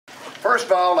First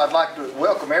of all, I'd like to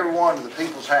welcome everyone to the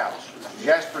People's House,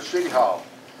 Jasper City Hall.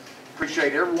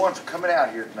 Appreciate everyone for coming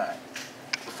out here tonight.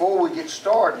 Before we get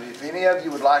started, if any of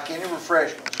you would like any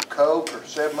refreshments, Coke or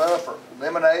 7-Up or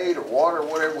lemonade or water or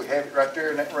whatever, we have it right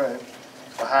there in that room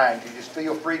behind you. Just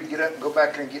feel free to get up and go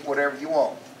back there and get whatever you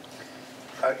want.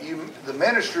 The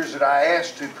ministers that I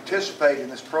asked to participate in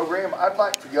this program, I'd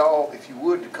like for y'all, if you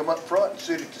would, to come up front and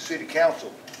sit at the City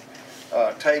Council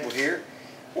table here.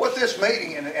 What this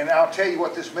meeting, and I'll tell you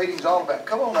what this meeting's all about.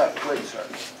 Come on up, please, sir.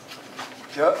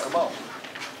 Chuck, come on.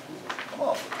 Come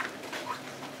on.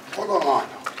 What's going on?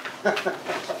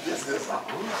 This is on.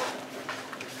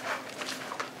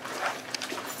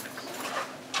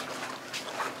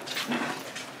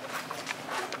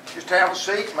 Just have a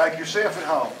seat, make yourself at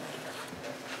home.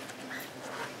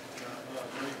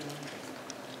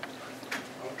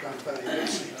 I'm trying to find a good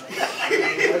seat.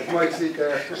 That's my seat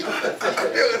there.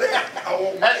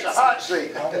 That's a hot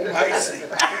seat. I want my seat.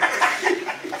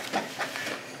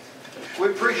 We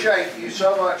appreciate you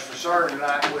so much for serving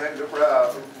tonight. We had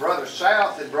Brother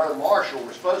South and Brother Marshall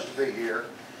were supposed to be here,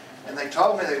 and they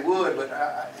told me they would, but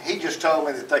he just told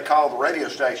me that they called the radio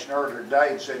station earlier today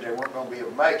and said they weren't going to be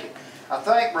able to make it. I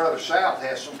think Brother South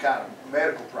has some kind of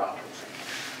medical problems.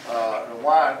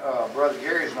 Why Brother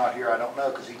Gary's not here, I don't know,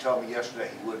 because he told me yesterday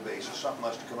he would be, so something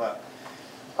must have come up.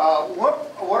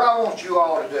 What I want you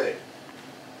all to do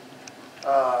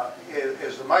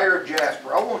as the mayor of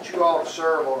Jasper, I want you all to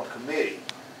serve on a committee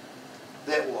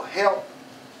that will help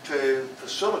to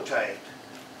facilitate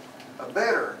a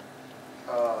better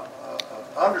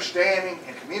understanding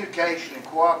and communication and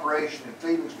cooperation and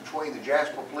feelings between the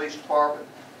Jasper Police Department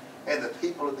and the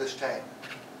people of this town.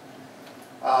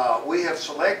 We have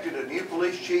selected a new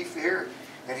police chief here,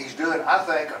 and he's doing, I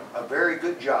think, a very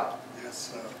good job.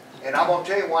 Yes, And I'm going to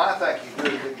tell you why I think he's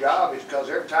doing a good job is because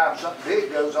every time something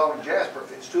big goes on in Jasper,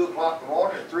 if it's 2 o'clock in the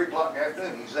morning or 3 o'clock in the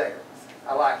afternoon, he's there.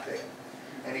 I like that.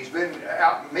 And he's been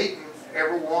out meeting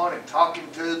everyone and talking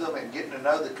to them and getting to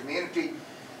know the community.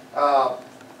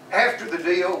 After the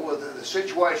deal with the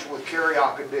situation with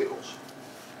Carrioca Diggles,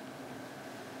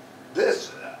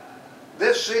 this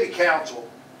city council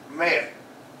met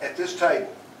at this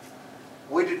table.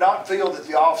 We did not feel that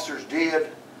the officers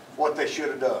did what they should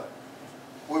have done.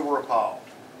 We were appalled.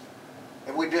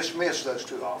 And we dismissed those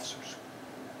 2 officers.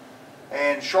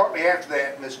 And shortly after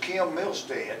that, Ms. Kim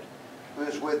Milstead, who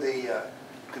is with the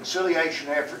conciliation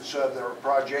efforts of the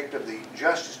project of the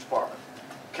Justice Department,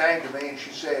 came to me and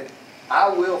she said, I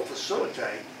will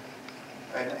facilitate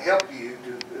and help you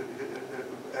to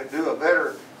do a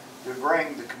better, to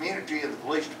bring the community and the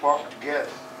police department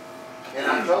together. And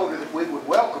I told her that we would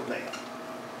welcome them.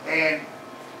 And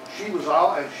she was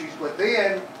all, but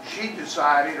then she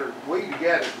decided, or we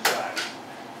together decided,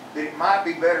 that it might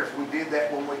be better if we did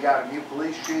that when we got a new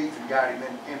police chief and got him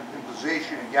in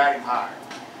position and got him hired.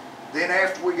 Then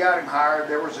after we got him hired,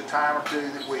 there was a time or two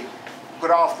that we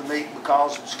put off the meeting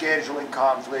because of scheduling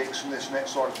conflicts and this and that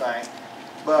sort of thing.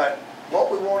 But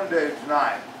what we want to do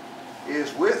tonight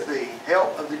is, with the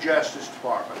help of the Justice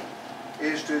Department,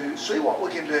 is to see what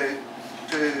we can do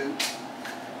to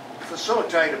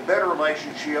facilitate a better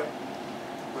relationship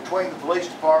between the police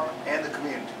department and the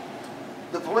community.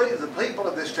 The people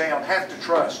of this town have to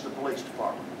trust the police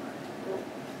department.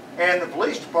 And the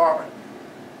police department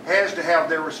has to have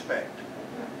their respect.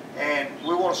 And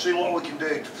we want to see what we can do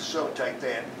to facilitate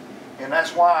that. And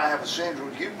that's why I have assembled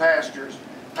with you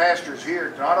pastors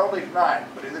here, not only tonight,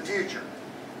 but in the future,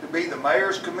 to be the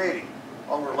mayor's committee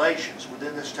on relations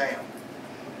within this town,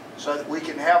 so that we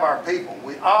can have our people.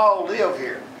 We all live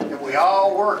here, and we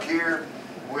all work here,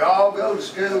 we all go to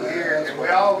school here, and we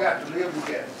all got to live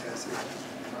together.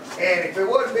 And if there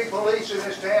wouldn't be police in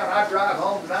this town, I'd drive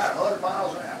home tonight 100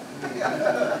 miles an hour.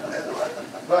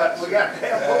 But we got to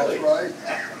have police. Right.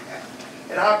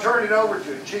 And I'll turn it over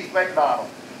to Chief McDonald.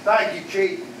 Thank you,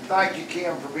 Chief. Thank you,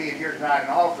 Kim, for being here tonight and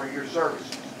offering your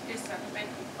services. Yes, sir. Thank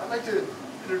you. I'd like to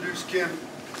introduce Kim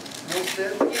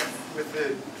Milstead with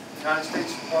the United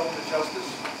States Department of Justice,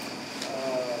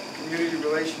 Community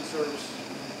Relations Service,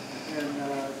 and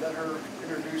let her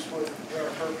introduce what our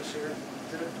purpose here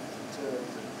to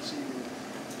see you.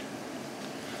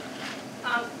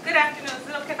 Good afternoon. Is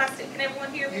it okay if I sit? Can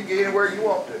everyone hear me? You get anywhere you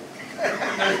want to.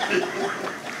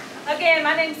 Again,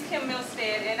 my name is Kim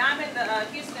Milstead, and I'm in the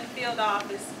Houston field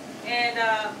office. And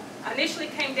I initially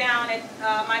came down at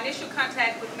my initial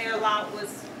contact with Mayor Lott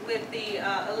was with the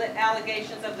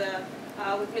allegations of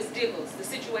with Ms. Diggles, the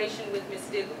situation with Ms.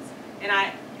 Diggles. And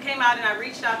I came out and I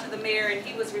reached out to the mayor, and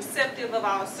he was receptive of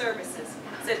our services.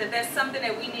 Said that that's something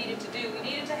that we needed to do. We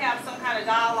needed to have some kind of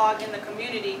dialogue in the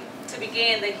community to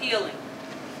begin the healing.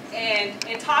 And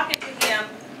in talking to him,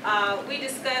 we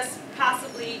discussed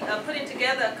possibly putting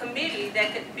together a committee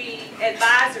that could be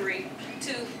advisory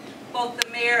to both the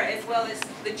mayor as well as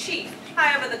the chief.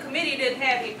 However, the committee didn't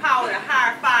have any power to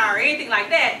hire, fire, or anything like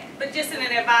that, but just in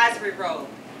an advisory role.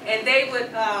 And they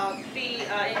would be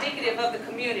indicative of the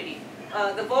community,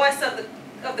 the voice of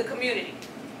the community.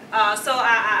 So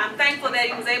I'm thankful that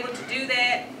he was able to do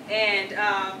that, and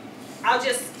I'll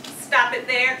just stop it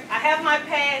there. I have my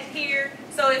pad here,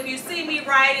 so if you see me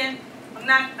writing, I'm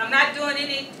not doing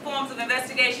any forms of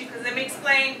investigation, because let me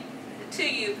explain to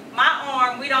you. My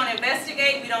arm, we don't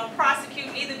investigate, we don't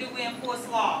prosecute, neither do we enforce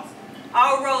laws.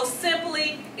 Our role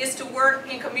simply is to work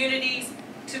in communities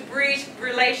to bridge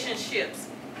relationships,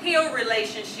 heal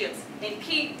relationships, and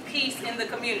keep peace in the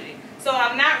community. So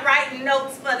I'm not writing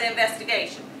notes for the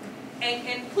investigation.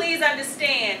 And please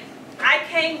understand, I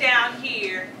came down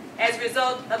here as a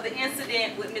result of the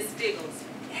incident with Ms. Diggles.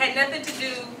 It had nothing to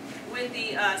do with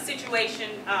the situation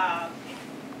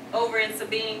over in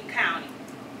Sabine County.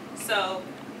 So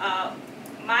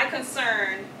my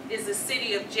concern is the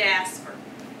city of Jasper,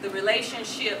 the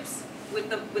relationships with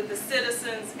the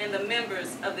citizens and the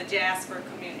members of the Jasper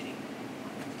community.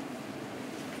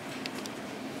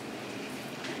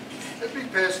 Let me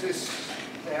pass this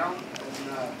down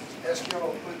and ask you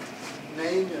all to put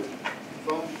name and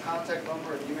phone contact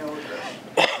number and email address.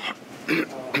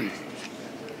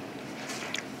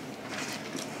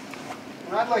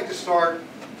 And I'd like to start,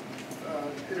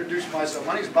 introduce myself.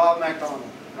 My name is Bob McDonald.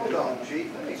 Hold on,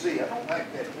 Chief. Let me see. I don't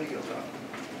think that video's up.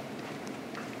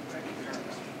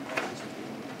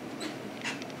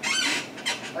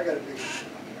 I got a big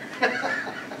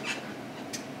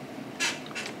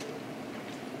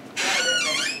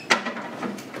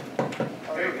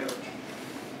There you go.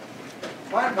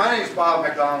 My name is Bob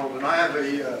McDonald, and I have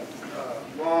a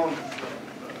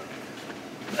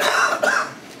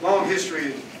long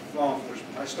history in law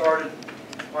enforcement. I started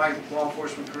my law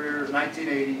enforcement career in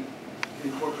 1980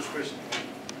 in Corpus Christi.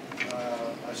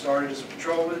 I started as a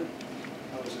patrolman.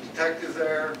 I was a detective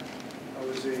there. I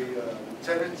was a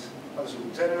lieutenant. I was a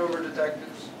lieutenant over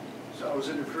detectives. So I was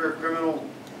in the career criminal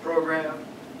program.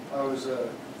 I was a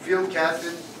field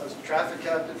captain. I was a traffic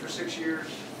captain for 6 years.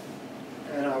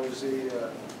 And I was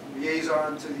a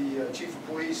liaison to the chief of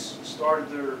police. Started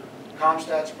their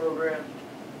ComStats program.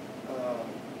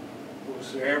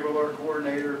 Was their Amber Alert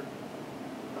coordinator.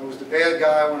 I was the bad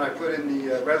guy when I put in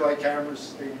the red light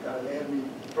cameras. They had me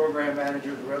program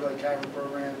manager of the red light camera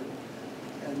program.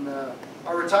 And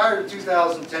I retired in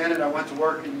 2010, and I went to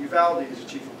work in Uvalde as a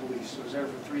chief of police. So I was there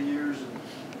for 3 years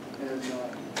and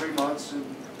 3 months, and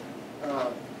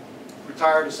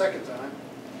retired a second time.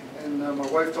 And my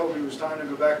wife told me it was time to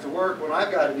go back to work when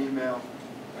I got an email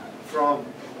from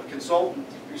a consultant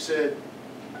who said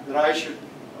that I should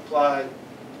apply to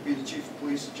be the chief of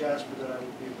police at Jasper, that I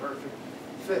would be a perfect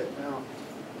fit. Now,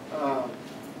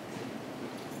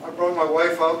 I brought my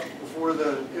wife up before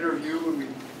the interview, and we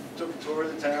took a tour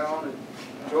of the town and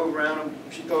drove around, and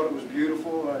she thought it was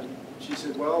beautiful. And she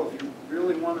said, well, if you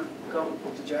really want to come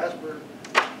to Jasper,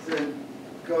 then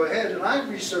go ahead. And I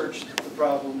researched the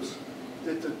problems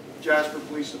that the Jasper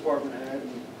Police Department had,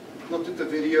 and looked at the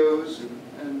videos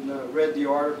and read the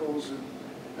articles,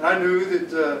 and I knew that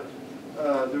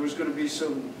there was going to be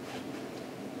some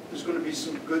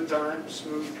good times,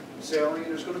 smooth sailing,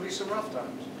 and there's going to be some rough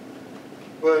times.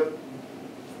 But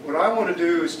what I want to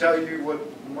do is tell you what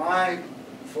my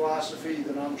philosophy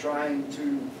that I'm trying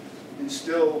to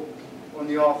instill on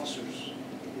the officers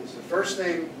is. The first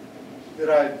thing that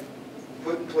I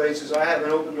put in place is I have an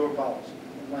open door policy.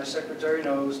 And my secretary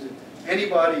knows that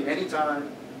anybody at any time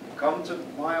can come to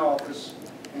my office,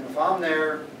 and if I'm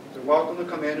there, they're welcome to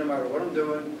come in no matter what I'm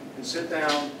doing and sit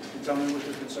down and tell me what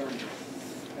their concerns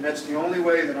are. And that's the only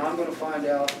way that I'm going to find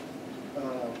out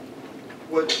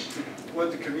what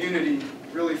the community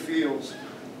really feels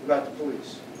about the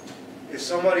police. If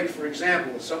somebody, for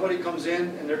example, if somebody comes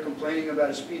in and they're complaining about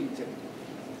a speeding ticket,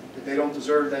 that they don't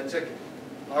deserve that ticket,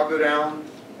 I'll go down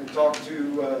and talk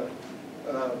to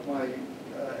my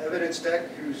evidence tech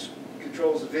who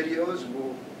controls the videos,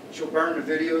 and she'll burn the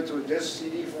video to a disc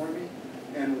CD for me,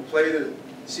 and we'll play the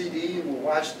CD and we'll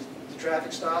watch the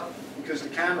traffic stop, because the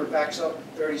camera backs up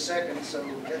 30 seconds, so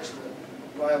we'll catch the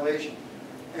violation.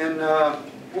 And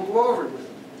we'll go over it with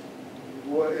them.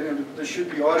 And there should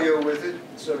be audio with it,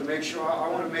 so to make sure, I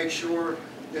want to make sure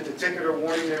that the ticket or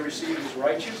warning they receive is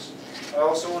righteous. I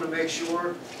also want to make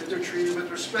sure that they're treated with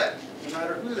respect, no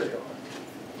matter who they are.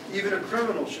 Even a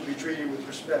criminal should be treated with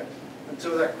respect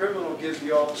until that criminal gives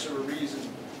the officer a reason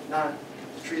not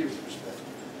to treat him with respect.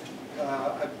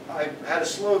 I had a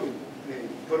slogan made,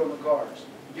 put on the cars.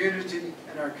 unity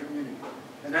in our community.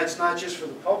 And that's not just for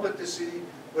the public to see,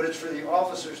 but it's for the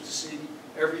officers to see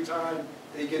every time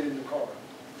they get in the car.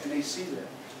 And they see that.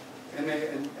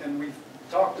 And we've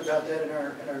talked about that in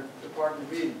our department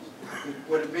meetings,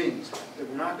 what it means. That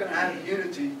we're not going to have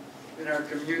unity in our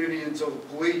community until the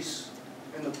police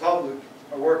and the public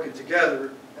are working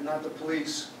together and not the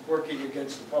police working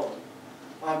against the public.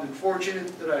 I've been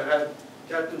fortunate that I've had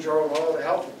Captain Charles Hall to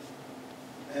help me,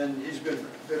 and he's been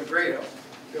a great help.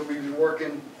 That we've been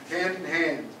working hand in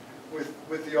hand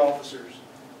with the officers.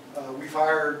 We've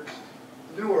hired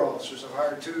newer officers. I've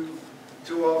hired two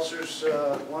officers.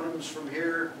 One of them's from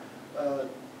here,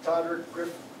 Todd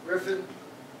Griffin.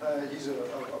 He's a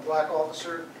black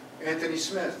officer. Anthony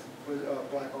Smith was a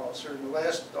black officer. And the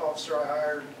last officer I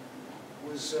hired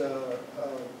was a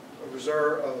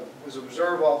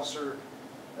reserve officer.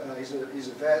 He's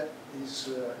a vet.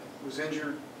 Was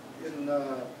injured in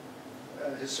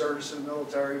his service in the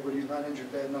military, but he's not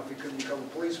injured bad enough he couldn't become a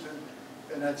policeman.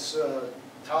 And that's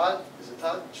Todd. Is it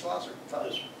Todd Schlosser?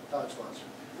 Todd Schlosser.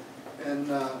 And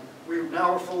now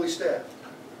we're fully staffed.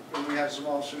 And we have some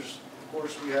officers. Of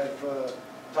course, we have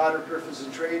Todd Griffin's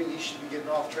in training. He should be getting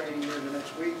off training here in the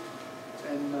next week.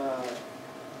 And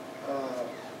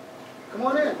come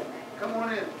on in. Come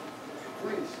on in,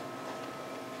 please.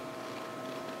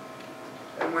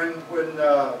 And when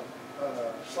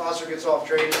Schlosser gets off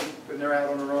training, when they're out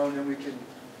on their own, then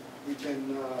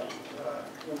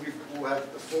we'll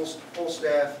have the full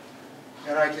staff,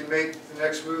 and I can make the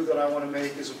next move that I want to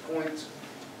make is appoint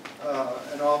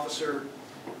an officer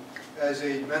as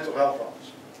a mental health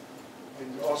officer,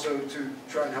 and also to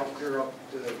try and help clear up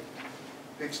the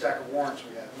big stack of warrants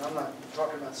we have. And I'm not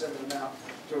talking about sending them out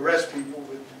to arrest people,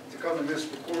 but to come to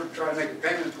municipal court, try and make a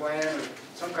payment plan or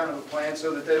some kind of a plan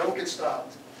so that they don't get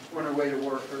stopped on their way to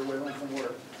work or their way home from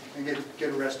work and get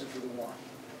arrested for the warrant.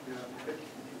 You know,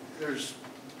 there's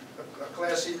a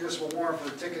Class C municipal warrant for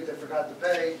a ticket they forgot to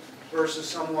pay versus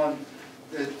someone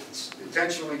that's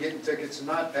intentionally getting tickets and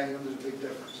not paying them. There's a big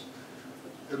difference.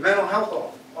 The mental health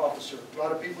officer, a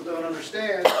lot of people don't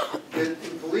understand that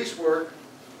in police work,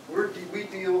 we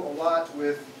deal a lot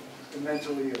with the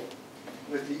mentally ill,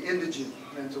 with the indigent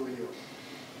mentally ill.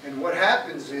 And what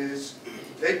happens is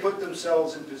they put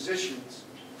themselves in positions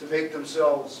to make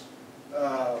themselves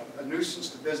a nuisance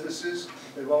to businesses.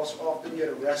 They also often get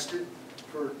arrested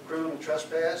for criminal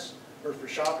trespass or for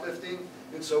shoplifting.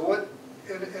 And so what,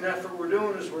 in effort we're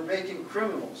doing is we're making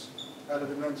criminals out of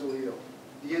the mentally ill,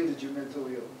 the indigent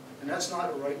mentally ill. And that's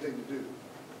not the right thing to do.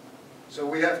 So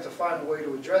we have to find a way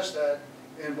to address that.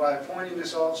 And by appointing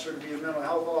this officer to be a mental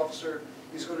health officer,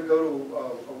 he's going to go to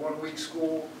a one-week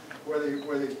school where they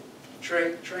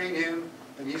train him,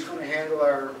 and he's going to handle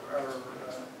our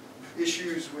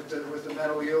issues with the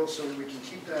mentally ill so that we can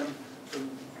keep them from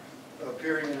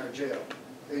appearing in our jail.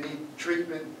 They need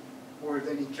treatment or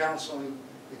they need counseling.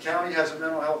 The county has a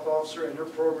mental health officer, and their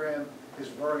program is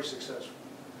very successful.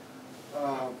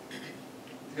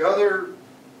 The other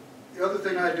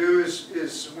thing I do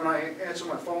is when I answer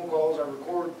my phone calls, I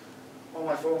record all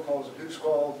my phone calls of who's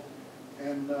called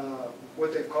and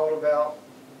what they've called about,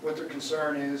 what their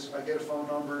concern is. I get a phone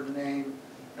number and a name,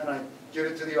 and I give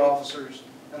it to the officers,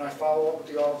 and I follow up with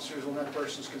the officers on that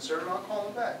person's concern, and I'll call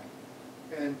them back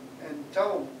and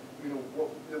tell them, you know,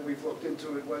 that we've looked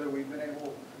into it, whether we've been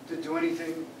able to do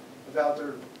anything about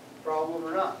their problem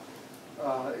or not.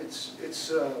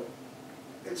 It's a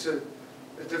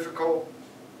difficult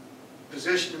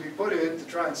position to be put in to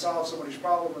try and solve somebody's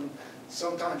problem, and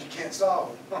sometimes you can't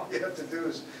solve it. All you have to do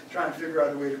is try and figure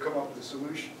out a way to come up with a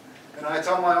solution. And I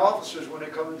tell my officers when they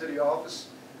come into the office,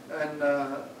 and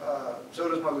so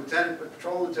does my lieutenant, but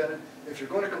patrol lieutenant, if you're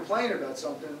going to complain about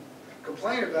something,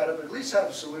 complain about it, but at least have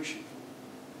a solution.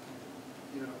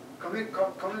 You know, come in,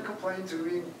 complain to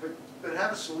me, but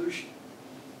have a solution.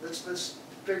 Let's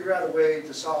figure out a way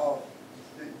to solve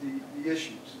the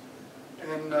issues.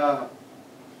 And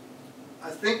I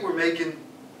think we're making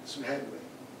some headway.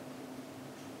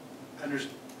 And it's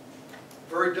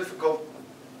very difficult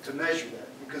to measure that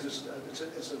because it's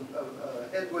a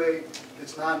headway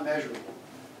that's non-measurable.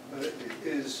 But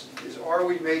are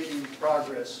we making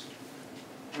progress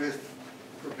with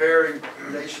preparing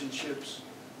relationships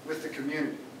with the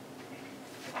community?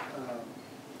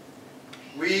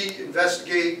 We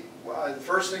investigate. The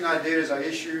first thing I did is I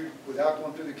issued, without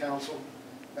going through the council,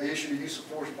 I issued a use of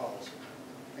force policy.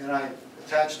 And I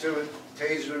attached to it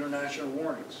Taser International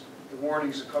warnings, the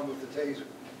warnings that come with the Taser.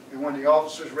 And when the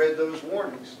officers read those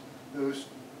warnings, those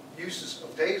uses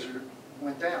of Taser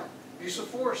went down. Use of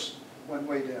force went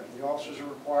way down. The officers are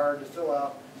required to fill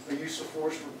out a use of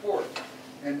force report.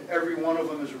 And every one of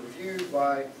them is reviewed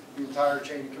by the entire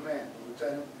chain of command, the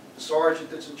lieutenant, the sergeant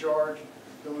that's in charge,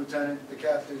 the lieutenant, the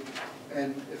captain,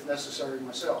 and if necessary,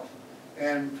 myself.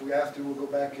 And if we have to, we'll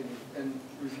go back and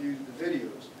review the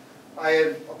videos. I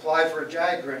had applied for a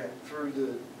JAG grant through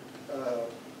the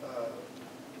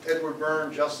Edward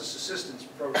Byrne Justice Assistance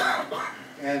Program.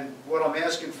 And what I'm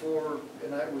asking for,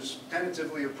 and that was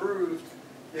tentatively approved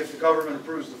if the government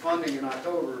approves the funding in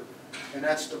October, and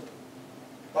that's the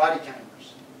body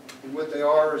cameras. And what they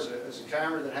are is a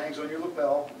camera that hangs on your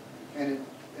lapel, and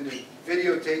it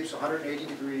videotapes 180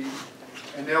 degrees,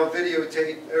 and they'll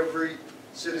videotape every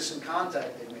citizen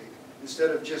contact they make.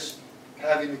 Instead of just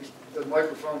having the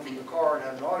microphone from the car and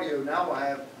having audio, now we'll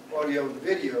have audio and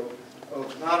video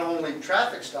of not only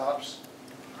traffic stops,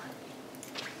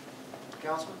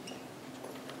 Councilman,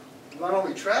 not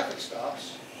only traffic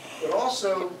stops, but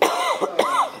also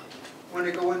when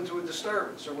they go into a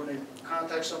disturbance, or when they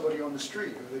contact somebody on the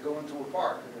street, or they go into a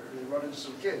park, or they run into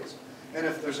some kids. And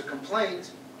if there's a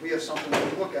complaint, we have something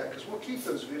to look at, because we'll keep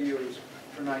those videos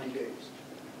for 90 days.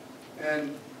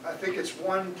 And I think it's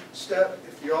one step.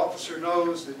 If the officer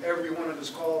knows that every one of his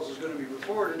calls is going to be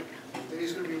recorded, then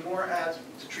he's going to be more apt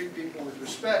to treat people with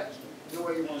respect, the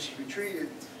way he wants to be treated,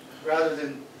 rather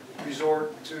than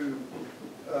resort to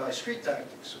street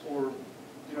tactics, or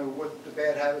what the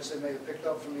bad habits they may have picked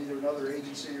up from either another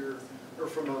agency or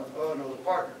from another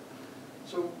partner.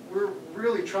 So we're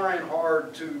really trying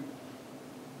hard to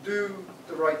do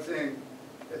the right thing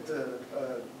at the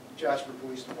Jasper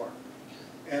Police Department.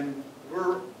 And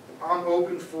I'm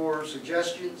open for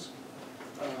suggestions.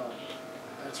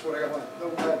 That's what I got my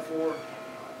notepad for.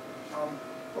 I'm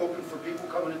open for people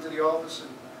coming into the office,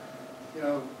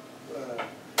 and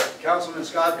Councilman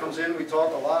Scott comes in. We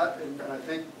talk a lot, and I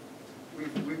think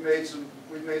we've made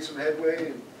some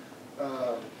headway in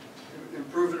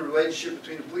improving the relationship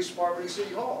between the police department and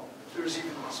City Hall. There was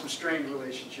even some strained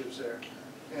relationships there.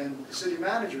 And the city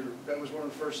manager, that was one of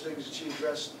the first things that she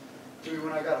addressed to me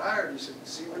when I got hired. He said,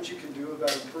 see what you can do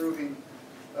about improving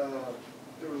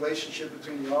the relationship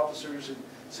between the officers and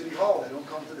City Hall. They don't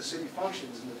come to the city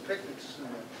functions and the picnics.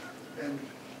 And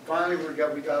finally we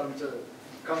got them to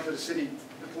come to the city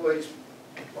employees.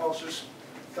 Officers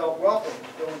felt welcome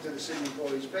going to the city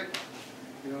employees picnic.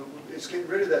 It's getting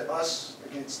rid of that us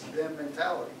against them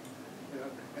mentality.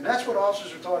 And that's what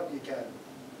officers are taught in the academy.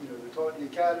 They're taught in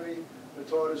the academy. They're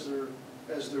taught as they're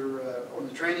on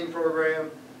the training program.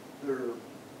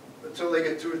 Until they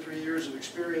get 2 or 3 years of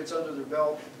experience under their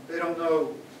belt, they don't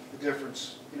know the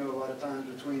difference, a lot of times,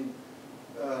 between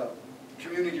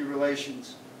community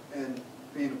relations and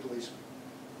being a policeman.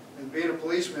 And being a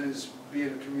policeman is being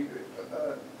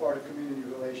a part of community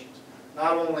relations.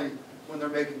 Not only when they're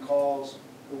making calls,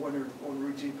 but when they're on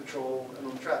routine patrol and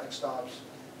on traffic stops,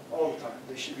 all the time.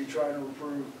 They should be trying to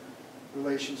improve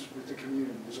relations with the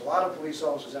community. There's a lot of police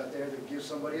officers out there that give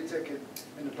somebody a ticket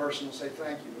and the person will say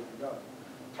thank you when they're done.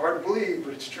 It's hard to believe,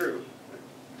 but it's true.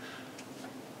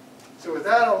 So with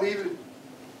that, I'll leave it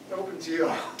open to you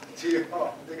all.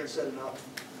 I think I said enough.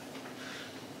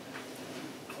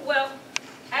 Well,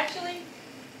 actually,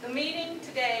 the meeting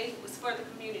today was for the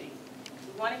community.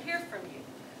 We want to hear from you.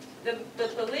 The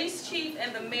police chief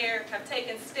and the mayor have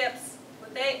taken steps,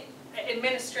 but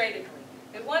administratively.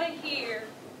 They want to hear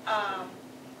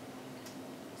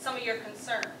some of your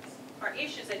concerns or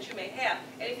issues that you may have.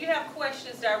 And if you have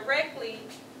questions directly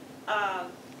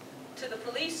to the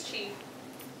police chief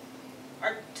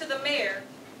or to the mayor,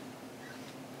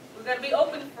 we're going to be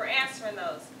open for answering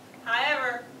those.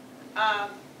 However,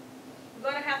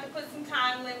 we're going to have to put some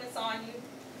time limits on you.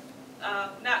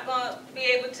 Not going to be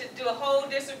able to do a whole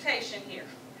dissertation here.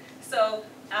 So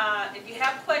if you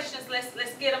have questions,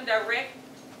 let's get them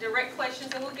direct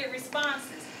questions, and we'll get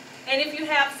responses. And if you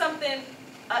have something,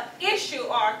 an issue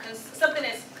or something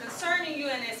that's concerning you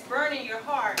and it's burning your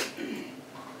heart,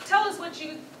 tell us what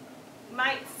you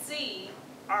might see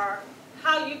or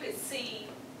how you could see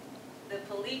the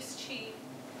police chief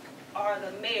or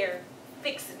the mayor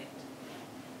fixing it.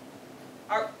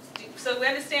 So we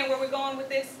understand where we're going with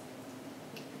this?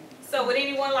 So would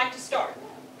anyone like to start?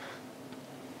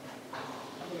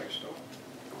 I'd like to start.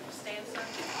 Stand, sir.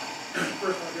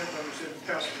 First, I guess I would say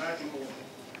to Councilman McEnroe,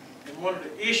 and one of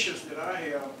the issues that I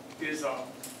have is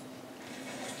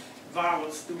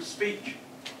violence through speech,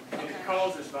 and it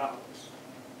causes violence.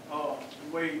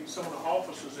 The way some of the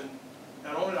officers, and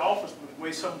not only the officers, but the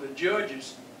way some of the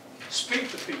judges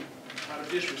speak to people out of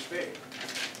disrespect.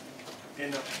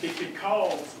 And it can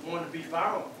cause one to be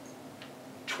violent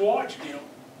towards them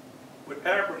with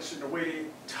arrogance in the way they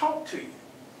talk to you,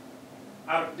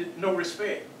 out of no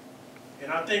respect.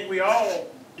 And I think we all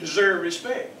deserve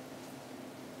respect.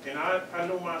 And I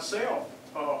know myself,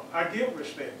 I give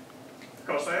respect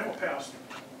because I am a pastor.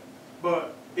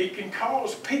 But it can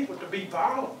cause people to be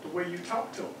violent the way you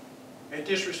talk to them and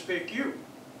disrespect you.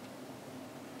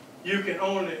 You can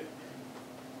only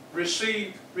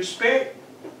receive respect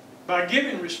by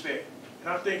giving respect. And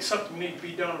I think something needs to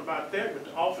be done about that with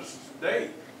the officers today.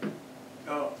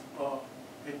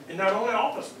 And not only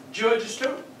officers, judges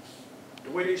too,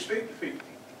 the way they speak to people.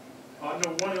 I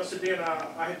know one incident,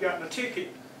 I had gotten a ticket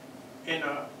and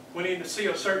went in to see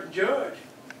a certain judge.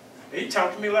 He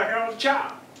talked to me like I was a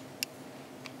child.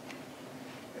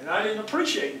 And I didn't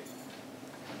appreciate it.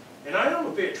 And I am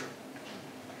a veteran.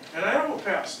 And I am a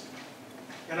pastor.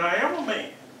 And I am a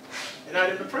man. And I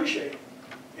didn't appreciate it.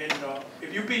 And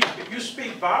if you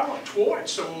speak violent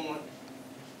towards someone,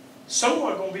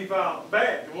 someone's going to be violent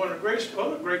back. And one of the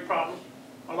other great problems,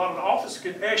 a lot of the officers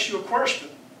can ask you a question.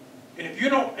 And if you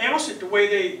don't answer it the way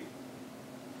they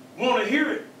want to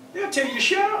hear it, they'll tell you to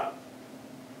shut up.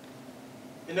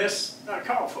 And that's not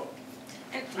called for.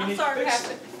 And I'm sorry,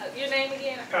 Pastor, your name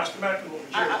again? Pastor McLemore.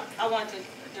 I want to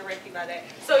direct you by that.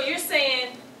 So you're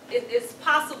saying it's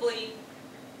possibly,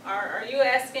 are you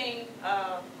asking,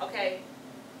 okay,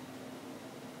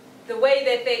 the way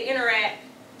that they interact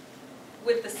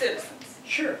with the citizens?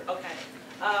 Sure. Okay.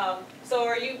 So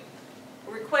are you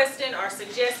requesting or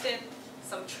suggesting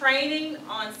some training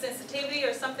on sensitivity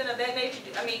or something of that nature?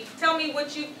 I mean, tell me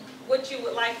what you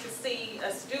would like to see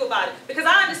us do about it. Because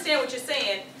I understand what you're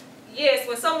saying. Yes,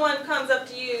 when someone comes up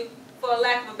to you, for a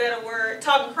lack of a better word,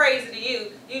 talking crazy to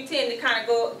you, you tend to kind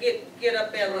of get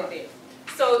up there a little bit.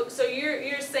 So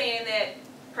you're saying that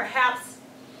perhaps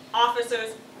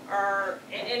officers are,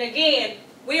 and again,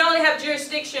 we only have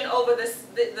jurisdiction over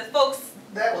the folks.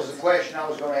 That was the question I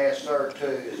was going to ask sir too,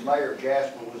 is Mayor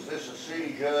Jasper, was this a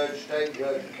city judge, state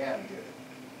judge, or county judge?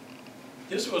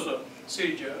 This was a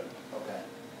city judge. Okay.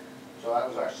 So that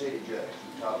was our city judge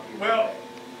who talked to you. Well,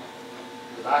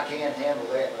 because I can't handle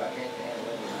that, but I can't handle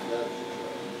any of the other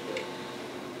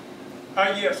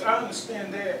situations. yes, I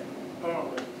understand that.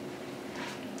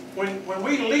 When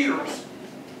we leaders,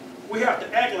 we have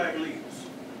to act like leaders.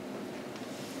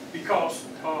 Because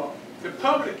the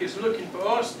public is looking for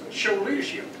us to show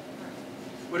leadership.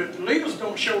 But if the leaders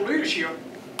don't show leadership,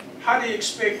 how do you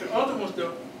expect the other ones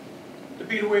to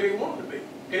be the way they want to be?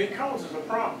 And it causes a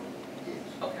problem.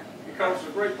 Okay. It causes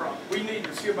a great problem. We need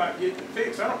to see about getting it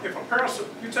fixed. If a person,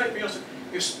 you take me,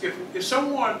 if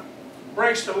someone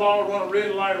breaks the law, run a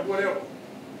red light or whatever,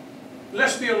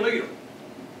 let's be a leader.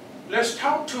 Let's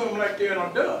talk to them like they're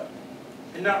an adult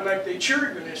and not like they're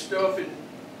children and stuff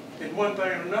and one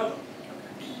thing and another.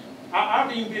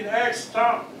 I've even been asked to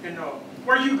stop and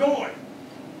where you going?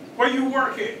 Where you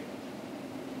work at?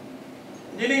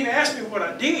 They didn't even ask me what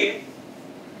I did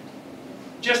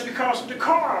just because of the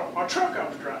car or truck I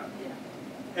was driving. Yeah.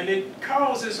 And it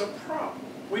causes a problem.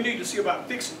 We need to see about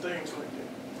fixing things like that.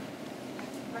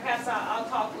 Perhaps I'll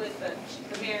talk with the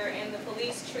mayor and the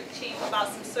police chief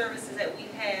about some services that we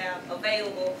have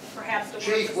available, perhaps to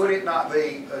Chief, would it not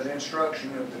be an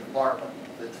instruction of the department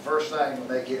that the first thing when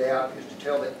they get out is to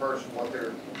tell that person what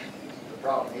the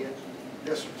problem is?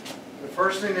 Yes, sir. The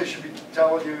first thing they should be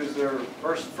telling you is their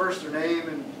first their name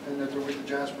and that they're with the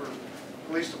Jasper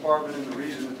Police Department and the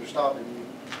reason that they're stopping you.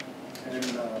 And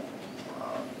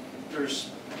there's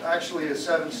actually a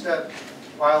 7-step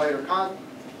violator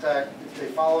contact. If they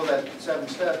follow that 7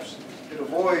 steps, it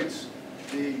avoids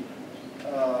the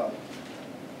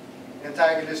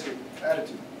antagonistic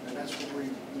attitude. And that's what we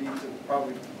need to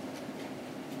probably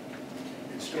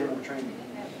instill in training.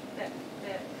 That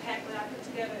pack that I put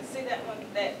together, see that one,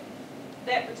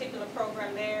 that particular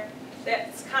program there,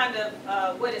 that's kind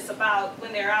of what it's about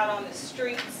when they're out on the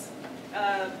streets.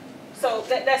 So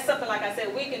that's something, like I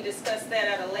said, we can discuss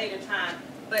that at a later time.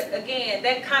 But again,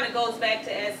 that kind of goes back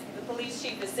to, as the police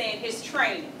chief is saying, his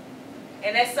training.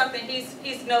 And that's something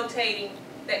he's notating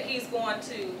that he's going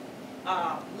to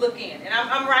look in. And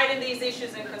I'm writing these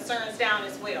issues and concerns down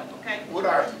as well, okay? Would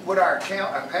our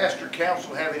pastor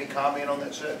council have any comment on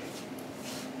that subject?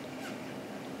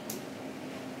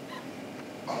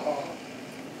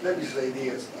 Let me say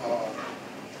this.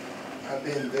 I've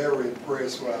been very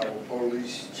impressed with our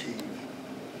police chief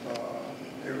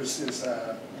ever since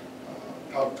I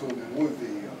talked to him in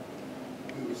Woodville.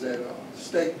 We was at a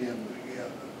state dinner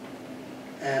together.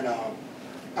 And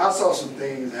I saw some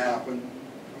things happen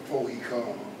before he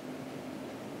come.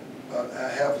 But I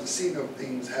haven't seen no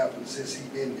things happen since he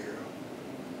been there.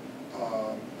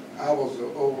 I was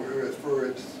over here at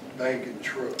First Bank and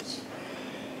Trust.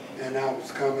 And I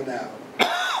was coming out.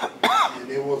 And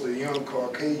there was a young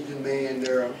Caucasian man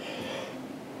there.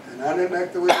 And I didn't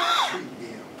like the way he treated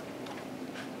him.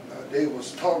 they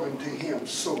was talking to him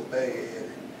so bad.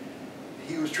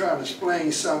 He was trying to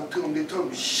explain something to him. They told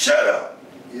him, shut up,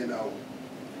 you know.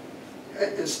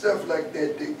 And stuff like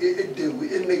that,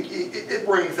 it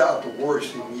brings out the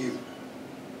worst in you,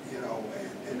 you know.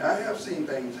 And I have seen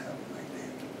things happen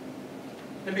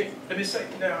like that. Let me say,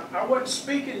 now, I wasn't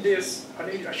speaking this,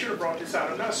 I should have brought this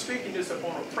out. I'm not speaking this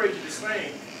upon a prejudice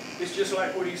thing. It's just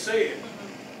like what he said.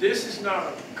 This is not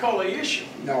a color issue.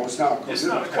 No, it's not. It's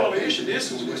not a color issue.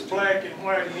 This is with black and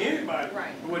white and anybody.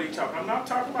 Right. What he talking? I'm not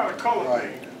talking about a color Right.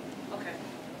 thing. Okay.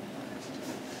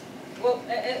 Well,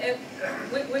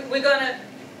 we're gonna,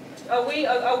 are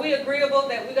we agreeable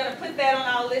that we're gonna put that on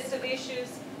our list of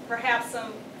issues? Perhaps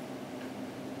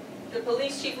the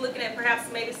police chief looking at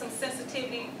perhaps maybe some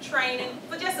sensitivity training,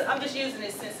 but I'm just using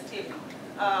this sensitivity,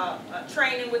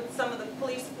 training with some of the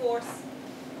police force.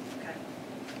 Okay.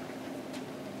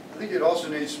 I think it also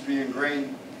needs to be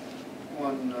ingrained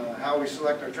on how we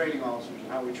select our training officers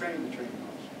and how we train the training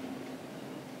officers.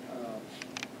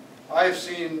 I have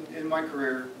seen in my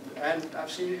career, and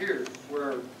I've seen it here,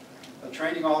 where a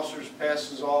training officer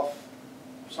passes off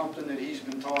something that he's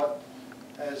been taught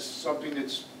as something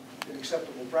that's an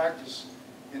acceptable practice,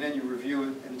 and then you review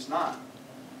it and it's not.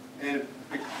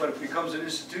 But it becomes an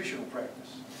institutional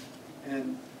practice.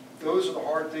 And those are the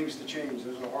hard things to change.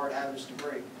 Those are the hard habits to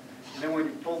break. And then when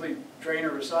you pull the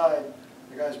trainer aside,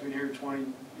 the guy's been here 20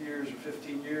 years or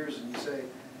 15 years, and you say,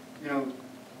 you know,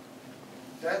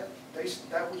 that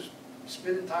was,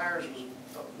 spinning tires was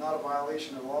not a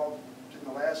violation of law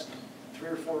in the last 3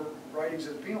 or 4 writings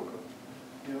of the penal code.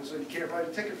 You know, so you can't write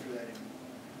a ticket for that anymore.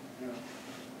 You know,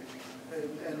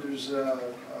 and there's the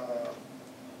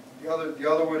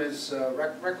other one is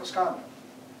reckless conduct.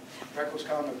 Reckless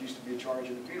conduct used to be a charge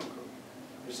in the penal code.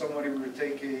 If somebody were to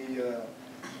take a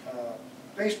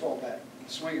baseball bat,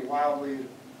 swing it wildly at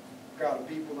a crowd of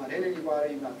people, not hit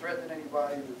anybody, not threaten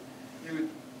anybody, you would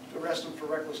arrest them for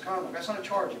reckless conduct. That's not a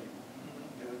charge anymore.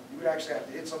 You know, you would actually have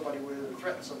to hit somebody with it or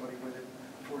threaten somebody with it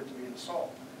for it to be an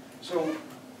assault. So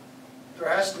there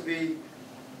has to be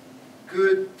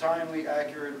good, timely,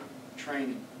 accurate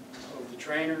training of the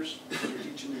trainers that are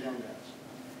teaching the young guys.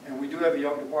 And we do have a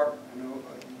young department. I know,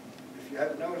 if you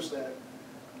haven't noticed that,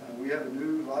 we have a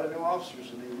lot of new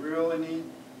officers, and they really need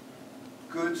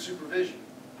good supervision.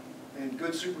 And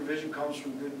good supervision comes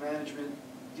from good management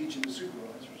teaching the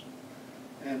supervisors.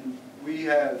 And we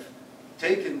have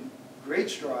taken great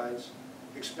strides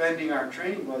expending our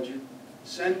training budget,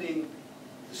 sending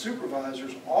the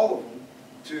supervisors, all of them,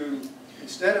 to,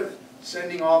 instead of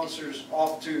sending officers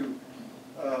off to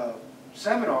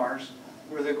seminars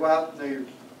where they go out and they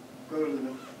go to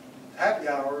the happy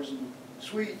hours and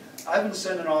suite, I've been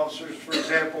sending officers, for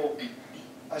example,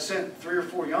 I sent 3 or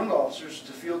 4 young officers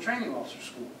to field training officer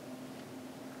school.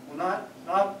 Well,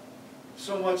 not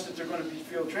so much that they're going to be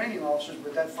field training officers,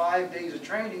 but that 5 days of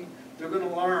training, they're going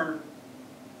to learn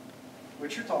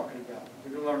what you're talking about.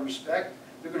 They're going to learn respect.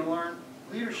 They're going to learn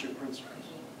leadership principles.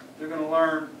 They're going to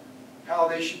learn how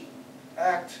they should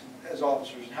act as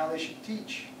officers and how they should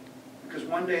teach. Because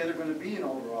one day they're going to be an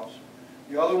older officer.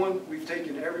 The other one, we've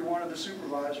taken every one of the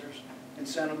supervisors and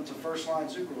sent them to first-line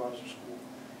supervisor school.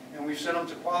 And we've sent them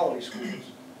to quality schools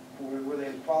where they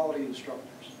have quality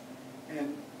instructors.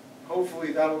 And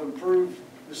hopefully that'll improve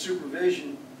the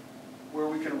supervision where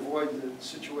we can avoid the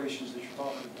situations that you're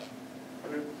talking about.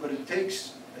 But it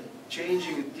takes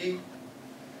changing a deep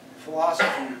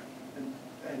philosophy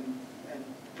and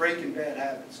breaking bad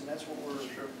habits, and that's what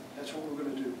we're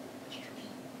going to do.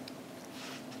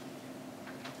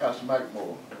 Councilman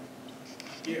McMorro,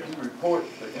 Yeah. did you report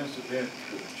the incident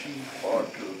to the chief or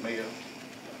to the mayor?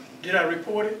 Did I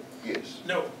report it? Yes.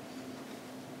 No.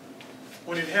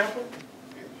 When it happened?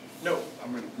 Yes. No. I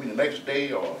mean the next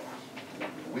day or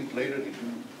a week later, did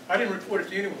you? I didn't report it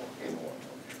to anyone. Anyone?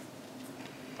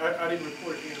 I didn't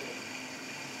report it to anyone.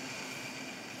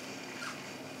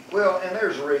 Well, and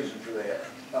there's a reason for that,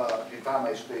 if I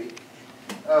may speak.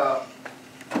 A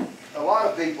lot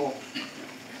of people,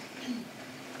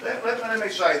 let me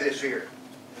say this here,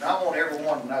 and I want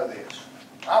everyone to know this.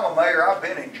 I'm a mayor, I've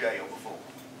been in jail before.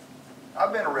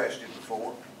 I've been arrested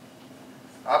before.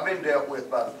 I've been dealt with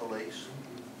by the police.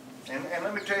 And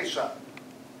let me tell you something.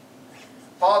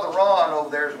 Father Ron over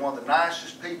there is one of the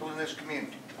nicest people in this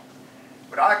community.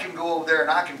 But I can go over there and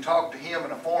I can talk to him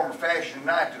in a form or fashion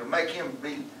tonight that'll make him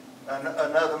be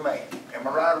another man. Am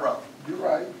I right or wrong? You're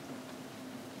right.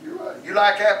 You're right. You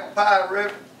like apple pie,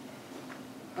 River?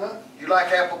 Huh? You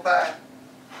like apple pie?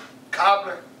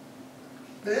 Cobbler?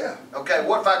 Yeah. Okay,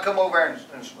 what if I come over and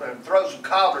throw some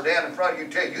cobbler down in front of you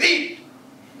and tell you, eat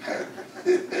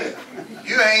it?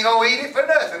 You ain't gonna eat it for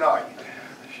nothing, are you?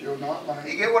 You're not lying.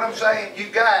 You get what I'm saying? You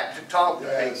got to talk to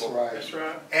That's people. right. That's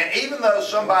right. And even though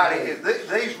somebody,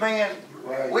 these men,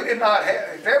 Right. we did not have,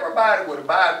 if everybody would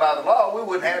abide by the law, we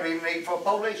wouldn't have any need for a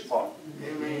police department.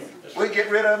 Amen. We'd get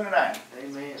rid of them tonight.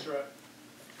 Amen. That's right.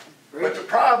 But the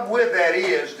problem with that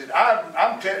is that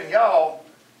I'm telling y'all,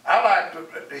 I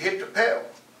like to hit the pedal.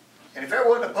 And if there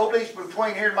wasn't a policeman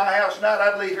between here and my house tonight,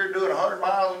 I'd leave here doing 100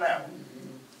 miles an hour.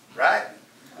 Right?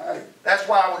 Right. That's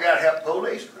why we got to have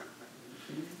policemen.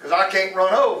 Because I can't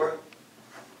run over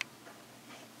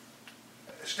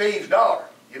Steve's daughter.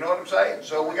 You know what I'm saying?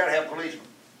 So we got to have policemen.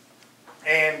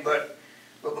 But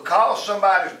because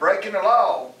somebody's breaking the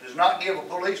law does not give a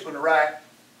policeman the right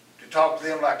to talk to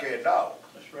them like they're a dog.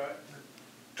 That's right.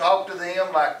 Talk to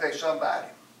them like they're somebody.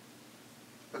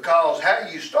 Because how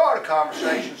you start a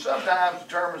conversation sometimes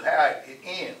determines how it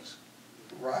ends.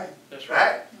 Right. That's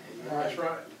right. Right? That's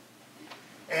right.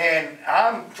 And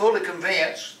I'm fully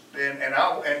convinced,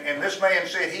 and this man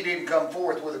said he didn't come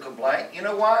forth with a complaint. You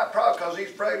know why? Probably because he's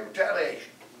afraid of retaliation.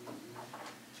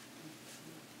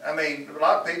 I mean, a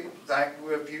lot of people think,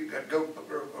 well, if you go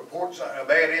report a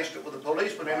bad incident with a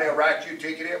policeman, then they'll write you a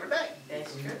ticket every day.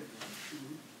 That's true.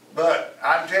 But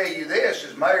I can tell you this,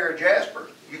 as mayor of Jasper,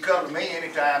 you come to me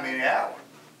anytime, any hour.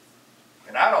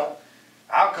 And I'll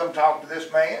come talk to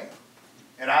this man,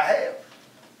 and I have.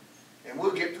 And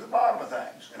we'll get to the bottom of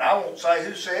things. And I won't say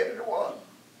who said it or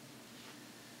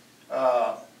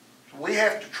what. We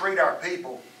have to treat our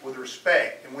people with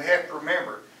respect, and we have to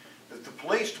remember that the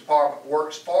police department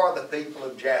works for the people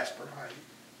of Jasper. Right.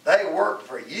 They work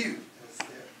for you. That's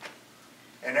it.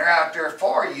 And they're out there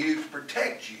for you to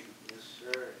protect you. Yes,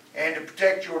 sir. And to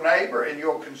protect your neighbor and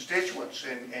your constituents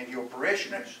and your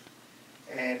parishioners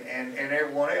and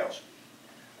everyone else.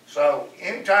 So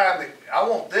anytime that I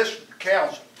want this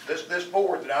council, this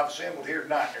board that I've assembled here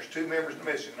tonight, there's 2 members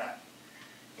missing tonight.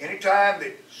 Anytime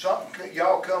that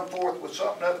y'all come forth with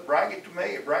something other, bring it to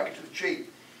me or bring it to the chief.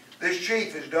 This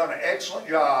chief has done an excellent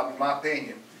job, in my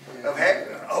opinion, of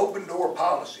having an open door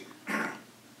policy.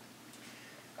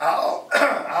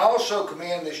 I also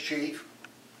commend this chief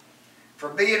for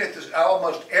being at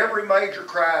almost every major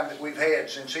crime that we've had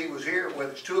since he was here, whether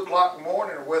it's 2 o'clock in the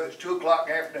morning or whether it's 2 o'clock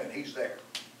in the afternoon, he's there.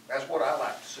 That's what I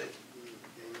like to see.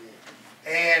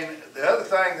 And the other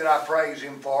thing that I praise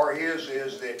him for is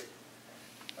that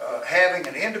having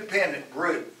an independent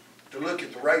group to look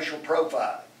at the racial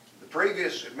profile. The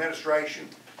previous administration,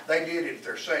 they did it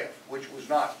themselves, which was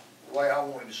not the way I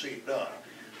wanted to see it done.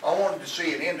 I wanted to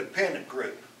see an independent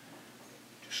group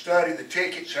to study the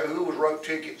tickets, who wrote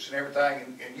tickets and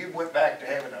everything, and you went back to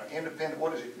having an independent,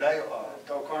 what is it, Dale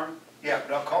Carmen? Yeah,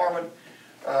 Dale Carmen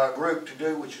group to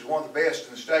do, which is one of the best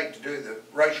in the state to do the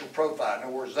racial profile. In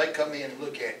other words, they come in and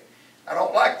look at it. I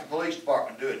don't like the police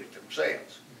department doing it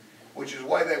themselves, which is the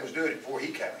way they was doing it before he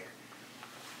came here.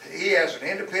 He has an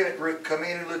independent group come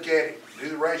in and look at it, do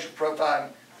the racial profiling,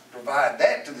 provide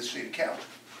that to the city council.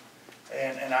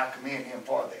 And I commend him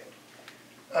for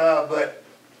that. But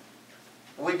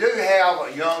we do have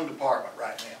a young department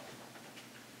right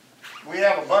now. We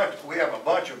have a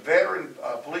bunch of veteran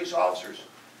police officers,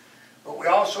 but we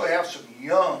also have some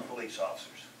young police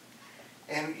officers.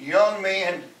 And young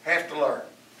men have to learn.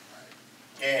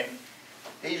 And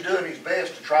he's doing his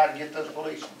best to try to get those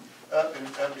policemen up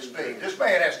to speed. This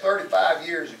man has 35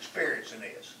 years experience in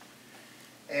this.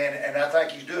 And I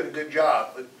think he's doing a good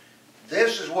job. But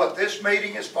this is what this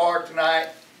meeting is for tonight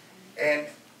and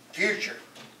future.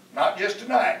 Not just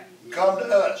tonight. Come to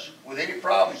us with any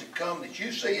problems that come that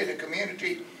you see in the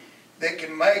community that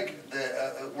can make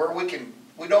where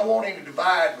we don't want any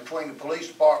divide between the police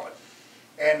department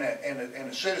and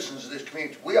the citizens of this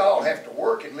community. We all have to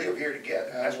work and live here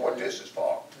together. That's what this is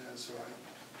for. That's right.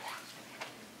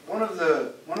 One of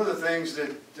the things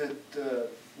that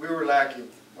we were lacking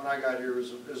when I got here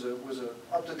was a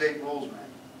up-to-date rules manual,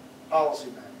 policy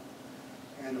manual.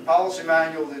 And the policy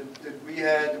manual that we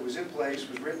had that was in place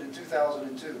was written in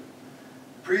 2002. The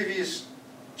previous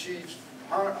chief,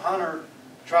 Hunter,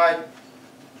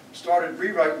 started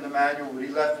rewriting the manual, but he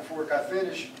left before it got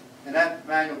finished, and that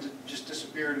manual just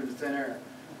disappeared into thin air.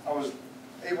 I was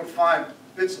able to find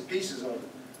bits and pieces of it.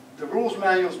 The rules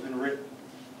manual's been written.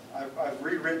 I've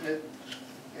rewritten it,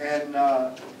 and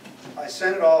I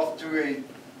sent it off to a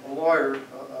lawyer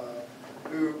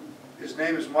who, his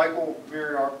name is Michael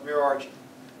Mirarchi,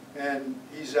 and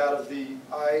he's out of the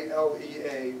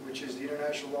ILEA, which is the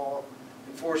International Law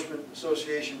Enforcement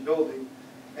Association building,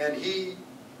 and he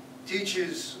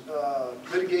teaches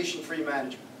litigation-free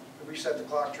management, reset the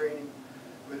clock training.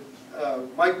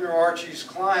 But Mike Mirarchi's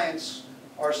clients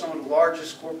are some of the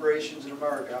largest corporations in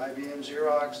America: IBM,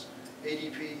 Xerox,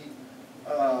 ADP,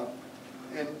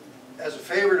 And as a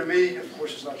favor to me, of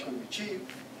course it's not going to be cheap,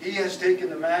 he has taken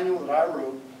the manual that I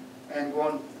wrote and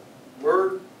gone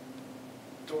word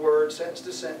to word, sentence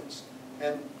to sentence,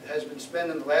 and has been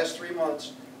spending the last 3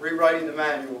 months rewriting the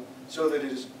manual so that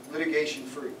it is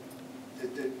litigation-free.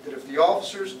 That if the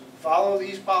officers follow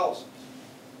these policies,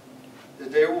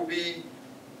 that they will be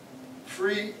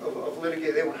free of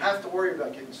litigation. They won't have to worry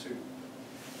about getting sued.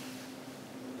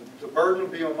 The burden will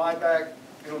be on my back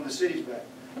and on the city's back.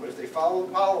 But if they follow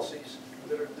the policies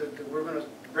that we're going to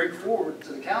bring forward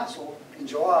to the council in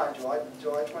July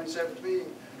 27th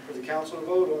meeting, for the council to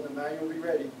vote on, the manual will be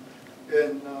ready.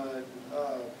 And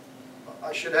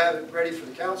I should have it ready for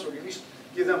the council, at least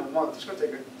give them a month. It's going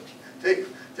to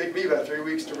take me about 3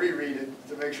 weeks to reread it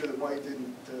to make sure that Mike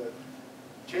didn't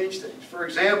change things. For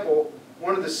example,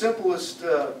 one of the simplest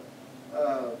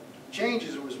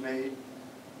changes that was made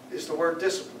is the word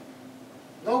discipline.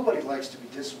 Nobody likes to be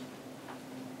disciplined,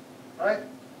 right?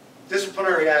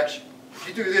 Disciplinary action. If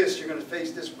you do this, you're going to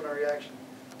face disciplinary action.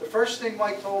 The first thing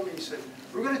Mike told me, he said,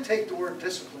 we're going to take the word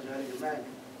discipline out of your manual.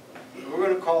 And we're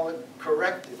going to call it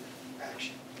corrective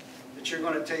action. That you're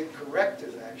going to take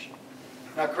corrective action.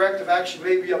 Now, corrective action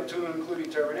may be up to and including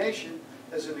termination,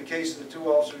 as in the case of the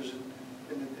 2 officers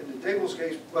in the Dibbles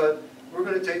case, but we're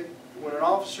going to take, when an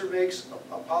officer makes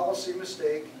a policy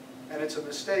mistake, and it's a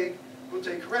mistake, we'll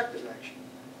take corrective action.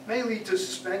 It may lead to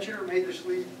suspension or may just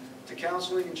lead to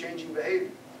counseling and changing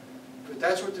behavior. But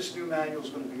that's what this new manual is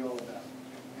going to be all about.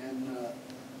 And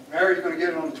Mary's going to get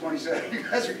it on the 27th. You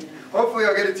guys hopefully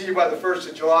I'll get it to you by the 1st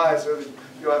of July so that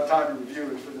you'll have time to review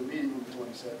it for the meeting on the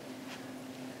 27th.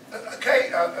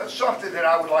 Okay, something that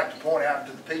I would like to point out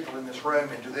to the people in this room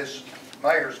and to this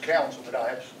mayor's council that I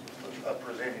have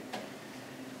presented.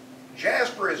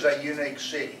 Jasper is a unique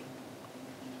city.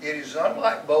 It is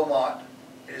unlike Beaumont.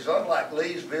 It is unlike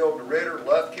Leesville, DeRidder,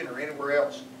 Lufkin, or anywhere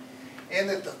else, in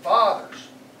that the fathers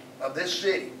of this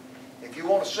city, if you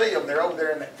want to see them, they're over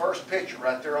there in that first picture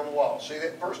right there on the wall. See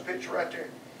that first picture right there?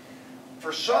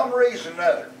 For some reason or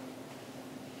another,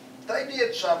 they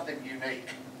did something unique.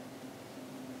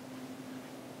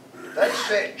 They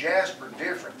set Jasper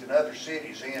different than other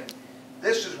cities, and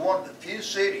this is one of the few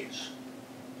cities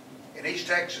in East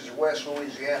Texas or West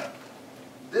Louisiana.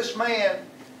 This man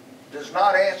does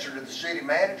not answer to the city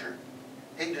manager.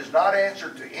 He does not answer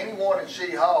to anyone in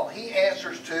City Hall. He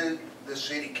answers to the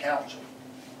city council.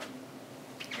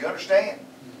 You understand?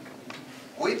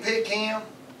 We pick him,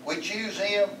 we choose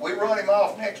him, we run him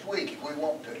off next week if we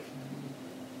want to.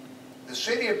 The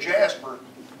city of Jasper,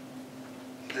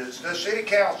 the city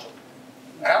council,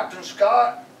 Alton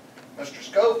Scott, Mr.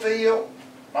 Schofield,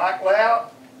 Mike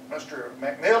Lout, Mr.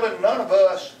 McMillan, none of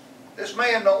us, this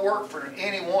man don't work for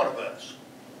any one of us.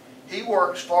 He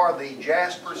works for the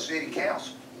Jasper City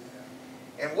Council.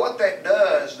 And what that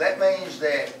does, that means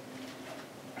that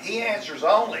he answers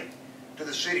only to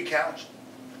the city council.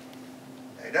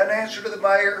 He doesn't answer to the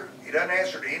mayor. He doesn't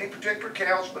answer to any particular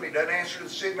councilman. He doesn't answer to the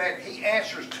city manager. He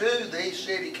answers to the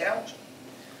city council.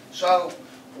 So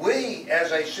we,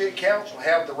 as a city council,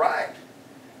 have the right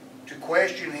to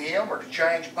question him or to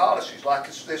change policies. Like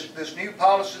this new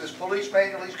policy, this police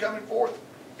manual he's coming forth,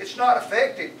 it's not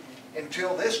effective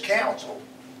until this council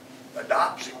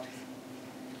adopts it.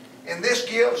 And this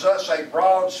gives us a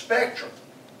broad spectrum,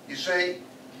 you see.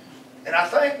 And I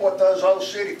think what those old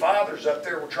city fathers up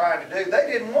there were trying to do, they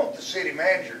didn't want the city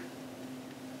manager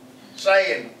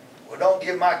saying, well, don't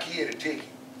give my kid a ticket.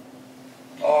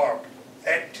 Or,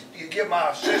 you give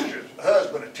my sister's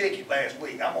husband a ticket last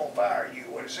week, I'm going to fire you.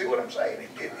 See what I'm saying?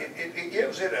 It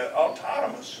gives it an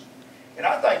autonomous. And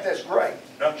I think that's great,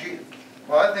 don't you?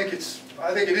 Well, I think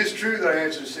it is true that I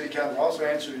answer to the city council. I also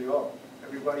answer to you all,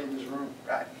 everybody in this room.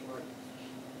 Right.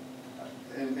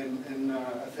 And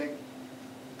I think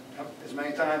as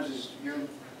many times as you and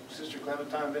Sister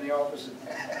Clementine have been in the office,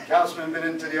 and councilmen been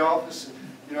into the office,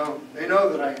 you know, they know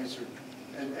that I answer.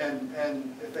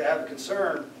 And if they have a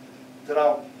concern, that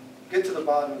I'll get to the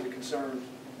bottom of the concern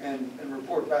and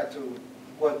report back to them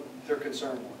what their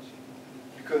concern was.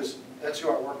 Because that's who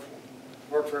I work for.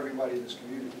 I work for everybody in this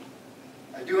community.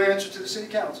 I do answer to the city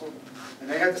council, and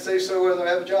they have to say so whether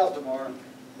I have a job tomorrow,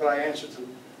 but I answer to the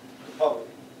public.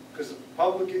 Because the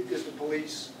public is the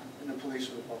police, and the police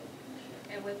are the public.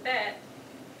 And with that,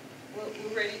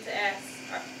 we're ready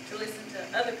to listen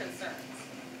to other concerns.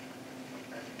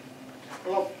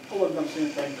 Well, I wasn't going to say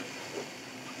anything.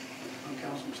 I'm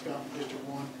Councilman Scott from District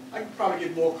 1. I could probably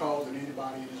get more calls than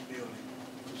anybody in this building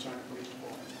concerning police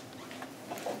department.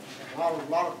 A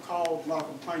lot of calls, a lot of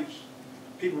complaints.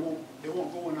 People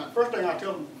won't go in. First thing I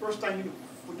tell them,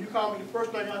 when you call me, the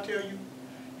first thing I tell you,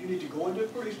 you need to go into the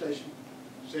police station,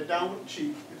 sit down with the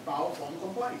chief and file a formal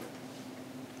complaint.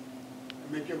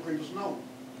 And make your grievance known.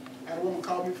 I had a woman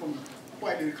call me from,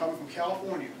 white lady coming from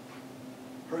California.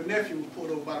 Her nephew was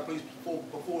pulled over by the police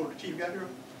before the chief got here.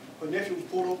 Her nephew was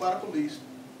pulled over by the police.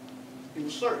 He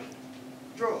was searched.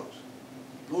 Drugs.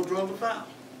 No drugs were found.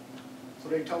 So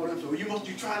they told him, so you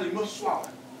must swallow.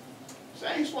 I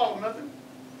said, I ain't swallowing nothing.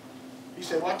 He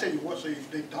said, well, I tell you what, so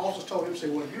the officers told him, say,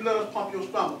 well, if you let us pump your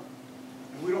stomach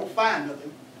and we don't find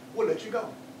nothing, we'll let you go.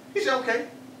 He said, okay,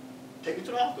 take him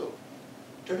to the hospital.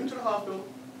 Took him to the hospital,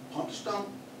 pumped the stomach,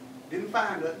 didn't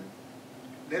find nothing,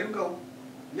 let him go.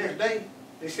 Next day,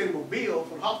 they sent him a bill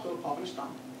from the hospital pumping his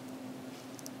stomach.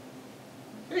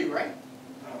 It ain't right.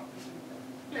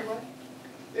 It ain't right.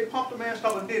 They pumped the man's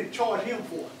stomach and didn't charge him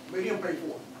for it, made him pay for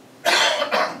it.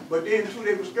 But then too,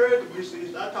 they were scared.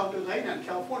 I talked to the lady in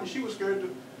California. She was scared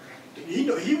to. He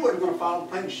wasn't going to file a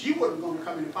complaint. She wasn't going to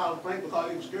come in and file a complaint because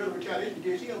they were scared of retaliation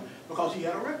against him because he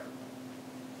had a record.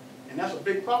 And that's a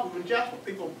big problem in Jasper.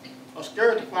 People are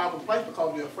scared to file complaints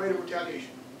because they're afraid of retaliation.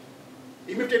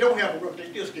 Even if they don't have a record, they're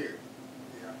still scared.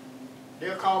 Yeah.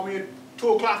 They'll call me at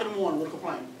 2 o'clock in the morning with a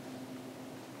complaint.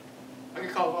 I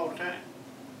get calls all the time.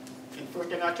 And the first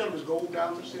thing I tell them is go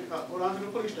down to the city, go down to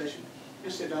the police station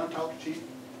and sit down and talk to the chief.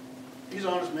 He's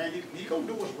honest, man. He's going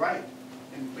to do what's right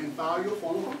and file your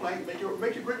formal complaint, make your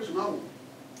grievance known.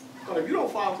 Because if you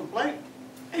don't file a complaint,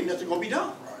 ain't nothing going to be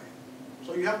done. Right.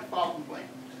 So you have to file a complaint.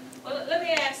 Well, let me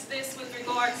ask this with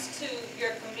regards to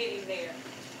your committee there.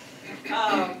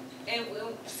 And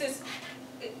since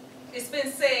it's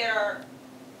been said, or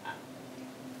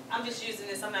I'm just using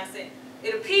this, I'm not saying,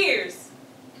 it appears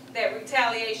that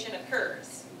retaliation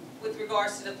occurs with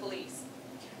regards to the police.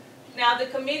 Now, the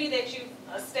committee that you've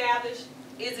established,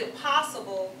 is it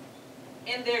possible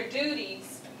in their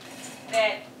duties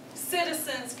that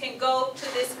citizens can go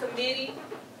to this committee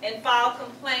and file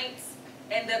complaints,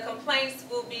 and the complaints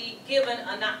will be given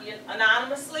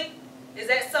anonymously? Is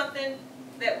that something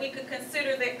that we could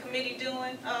consider that committee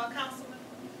doing, Councilman?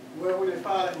 Well, when they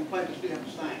file a complaint, they still have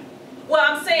to sign it. Well,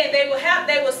 I'm saying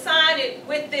they will sign it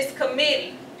with this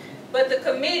committee, but the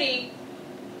committee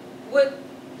would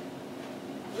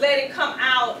let it come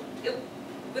out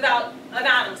without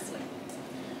anonymously.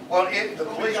 Well, the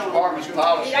police department's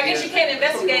policy I guess is, you can't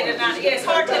investigate it anonymously. Yeah, it's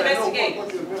hard to investigate.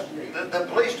 the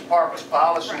police department's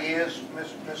policy is,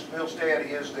 Ms. Milstead,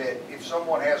 is that if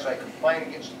someone has a complaint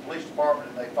against the police department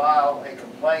and they file a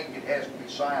complaint, it has to be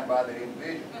signed by that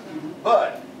individual.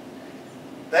 But,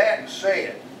 that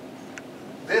said,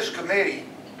 this committee,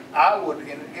 I would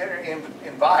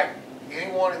invite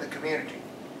anyone in the community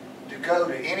to go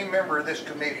to any member of this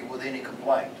committee with any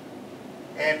complaint.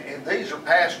 And these are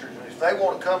pastors, and if they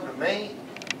want to come to me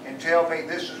and tell me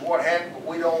this is what happened, but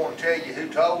we don't want to tell you who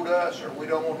told us, or we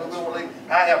don't want to leave,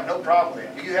 I have no problem with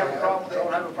that. Do you have a problem with that? I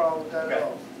don't have a problem with that at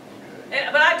all.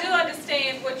 But I do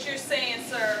understand what you're saying,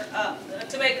 sir,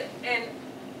 to make, and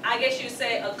I guess you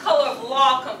say a color of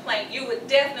law complaint, you would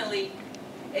definitely,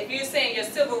 if you're saying your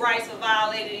civil rights were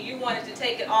violated and you wanted to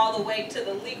take it all the way to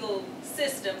the legal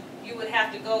system, you would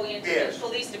have to go into the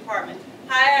police department.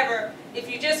 However, if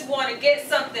you just want to get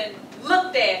something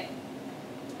looked at,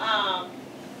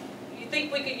 you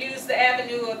think we could use the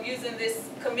avenue of using this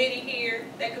committee here?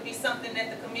 That could be something that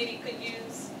the committee could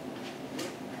use?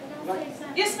 Can I say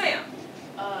something? Yes, ma'am.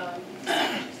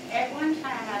 At one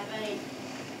time, I think,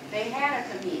 they had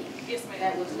a committee Yes, ma'am.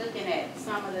 that was looking at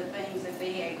some of the things that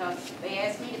they had, because they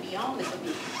asked me to be on the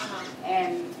committee.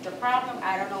 And the problem,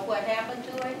 I don't know what happened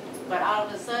to it, but all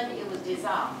of a sudden it was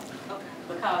dissolved. Okay.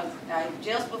 Because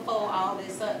just before all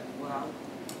this,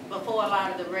 before a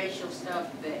lot of the racial stuff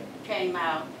that came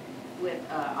out with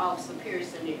Officer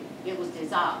Pearson, it was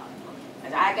dissolved.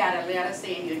 And I got a letter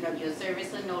saying, your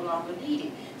service is no longer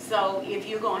needed. So if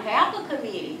you're going to have a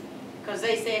committee, because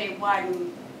they said it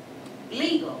wasn't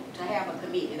legal to have a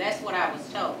committee, that's what I was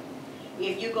told.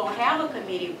 If you're going to have a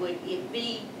committee, would it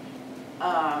be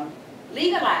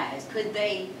legalized? Could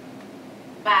they,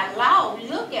 by law,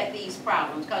 look at these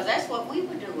problems? Because that's what we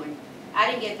were doing.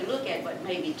 I didn't get to look at but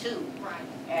maybe 2. Right.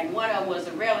 And one of them was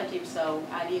a relative, so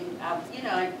I didn't,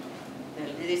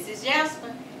 this is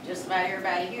Jasper. Just about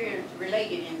everybody here is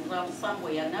related in some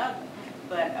way or another.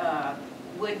 But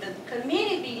would the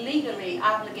committee be legally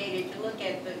obligated to look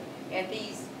at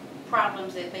these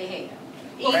problems that they have?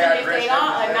 Even if they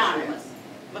are anonymous?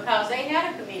 Because they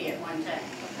had a committee at one time.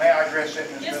 May I address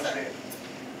that, Ms. Yes,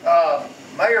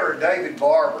 Milstead? Mayor David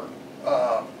Barber,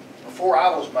 before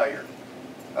I was mayor,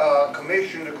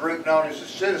 commissioned a group known as the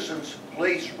Citizens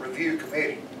Police Review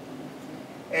Committee.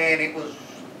 And it was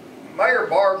Mayor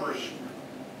Barber's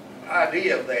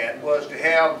idea of that was to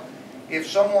have if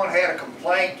someone had a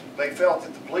complaint, they felt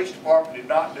that the police department did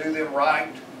not do them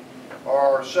right,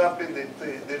 or something,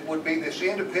 that would be this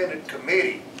independent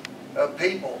committee of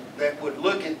people that would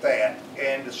look at that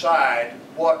and decide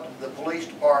what the police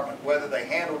department, whether they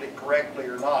handled it correctly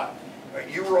or not.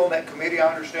 You were on that committee,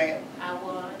 I understand? I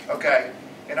was. Okay,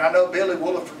 and I know Billy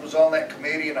Williford was on that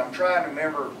committee, and I'm trying to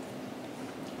remember.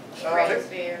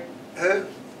 Graceberry. Who?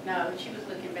 No, she was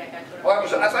looking back. Well,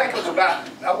 I think it was about,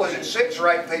 was it 6 or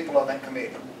 8 people on that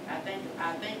committee? I think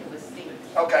it was 6.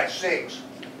 Okay, 6.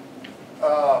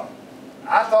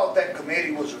 I thought that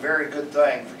committee was a very good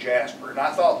thing for Jasper, and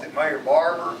I thought that Mayor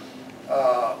Barber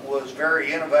was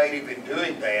very innovative in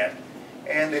doing that,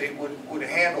 and that it would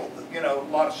handle, a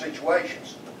lot of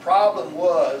situations. The problem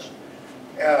was,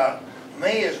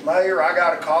 me as mayor, I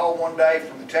got a call one day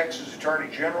from the Texas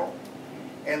Attorney General,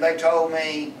 and they told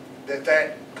me that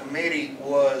that committee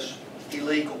was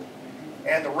illegal.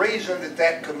 And the reason that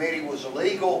that committee was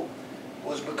illegal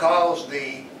was because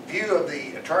the view of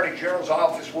the Attorney General's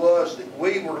office was that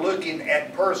we were looking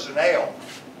at personnel.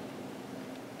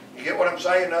 You get what I'm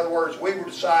saying? In other words, we were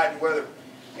deciding whether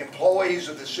employees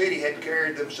of the city had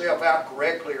carried themselves out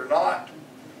correctly or not.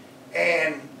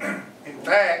 And in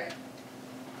fact,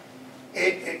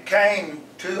 it came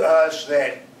to us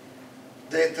that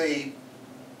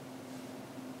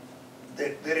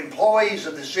employees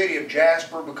of the city of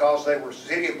Jasper, because they were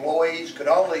city employees,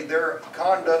 their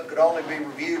conduct could only be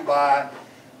reviewed by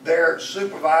their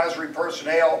supervisory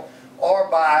personnel or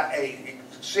by a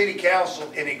city council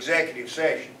in executive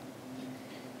session.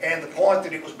 And the point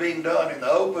that it was being done in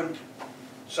the open,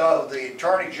 so the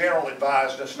Attorney General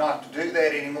advised us not to do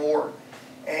that anymore.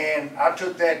 And I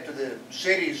took that to the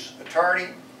city's attorney.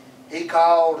 He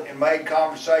called and made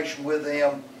conversation with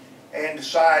them and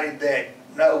decided that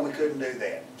no, we couldn't do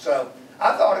that. So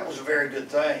I thought it was a very good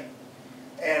thing,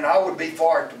 and I would be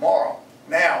for it tomorrow.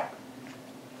 Now,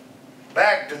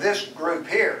 back to this group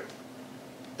here.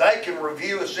 They can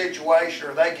review a situation,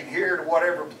 or they can hear it or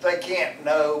whatever, but they can't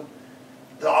know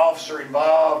the officer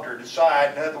involved or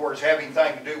decide, in other words, have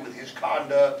anything to do with his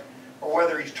conduct, or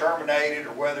whether he's terminated,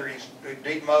 or whether he's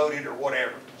demoted, or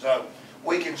whatever. So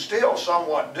we can still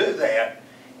somewhat do that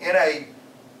in a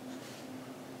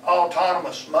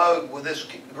autonomous mode with this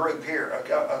group here.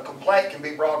 A complaint can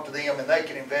be brought to them and they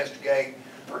can investigate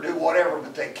or do whatever,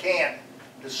 but they can't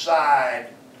decide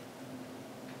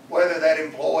whether that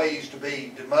employee is to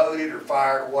be demoted or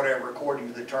fired or whatever, according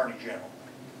to the Attorney General.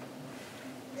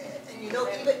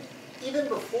 And even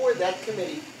before that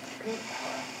committee,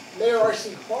 Mayor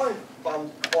R.C. Horn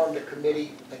formed a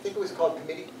committee. I think it was called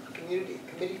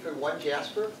Committee for One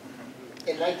Jasper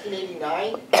in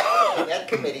 1989. In that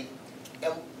committee,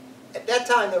 and at that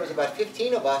time there was about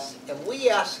 15 of us, and we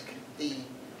asked the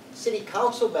city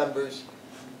council members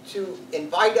to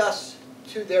invite us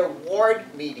to their ward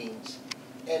meetings,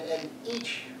 and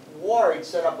each ward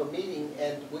set up a meeting,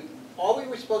 and all we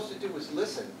were supposed to do was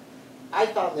listen. I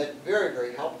found that very,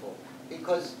 very helpful,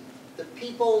 because the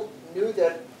people knew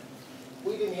that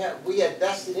we had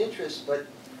vested interest, but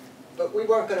we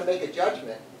weren't going to make a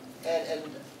judgment. And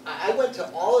I went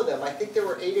to all of them. I think there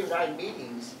were 8 or 9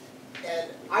 meetings,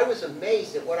 and I was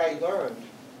amazed at what I learned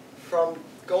from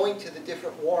going to the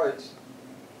different wards,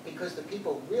 because the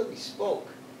people really spoke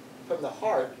from the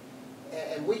heart.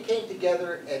 And we came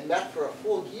together and met for a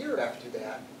full year after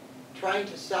that, trying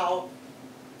to solve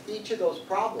each of those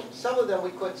problems. Some of them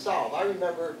we couldn't solve. I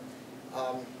remember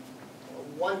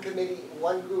one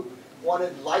group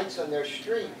wanted lights on their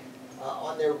street,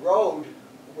 on their road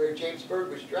where James Bird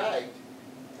was dragged,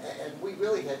 and we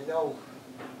really had no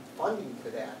funding for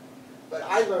that. But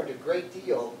I learned a great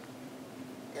deal,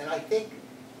 and I think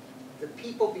the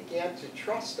people began to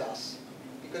trust us,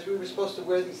 because we were supposed to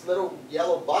wear these little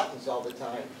yellow buttons all the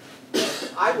time. And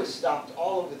I was stopped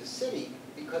all over the city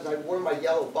because I wore my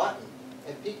yellow button,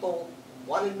 and people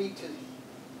wanted me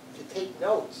to take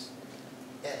notes,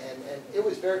 and it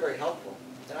was very, very helpful.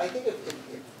 And I think if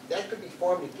that could be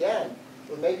formed again,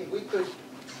 or maybe we could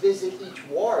visit each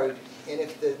ward, and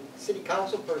if the city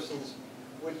council persons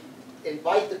would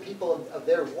invite the people of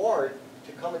their ward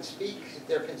to come and speak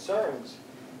their concerns,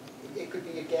 it could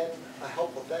be, again, a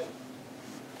helpful thing.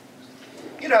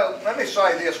 You know, let me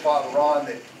say this, Father Ron,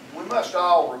 that we must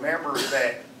all remember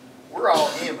that we're all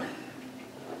human.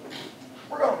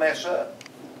 We're going to mess up.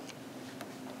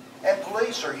 And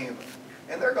police are human,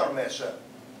 and they're going to mess up.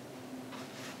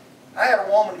 I had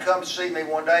a woman come to see me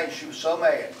one day, and she was so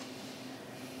mad.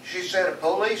 She said a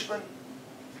policeman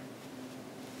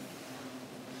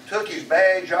took his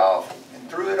badge off and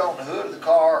threw it on the hood of the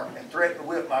car and threatened to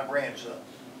whip my grandson.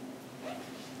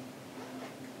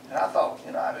 And I thought,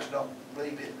 you know, I just don't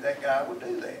believe that guy would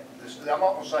do that. I'm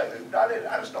not gonna say who, but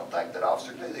I just don't think that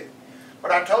officer would do that.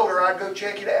 But I told her I'd go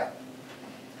check it out.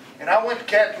 And I went to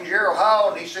Captain Gerald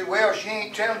Hall, and he said, well, she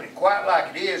ain't telling it quite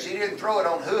like it is. He didn't throw it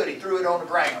on the hood, he threw it on the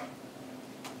ground.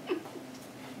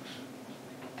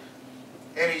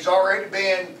 And he's already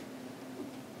been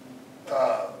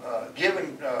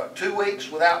given 2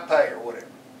 weeks without pay or whatever.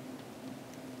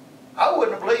 I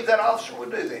wouldn't have believed that officer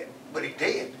would do that, but he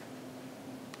did.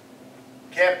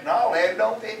 Captain Hall had it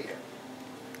on video.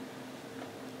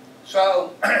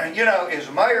 So, you know, as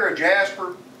the mayor of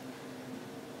Jasper,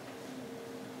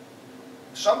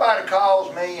 somebody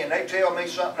calls me and they tell me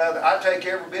something other, I take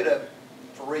every bit of it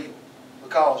for real,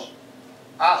 because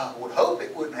I would hope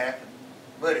it wouldn't happen,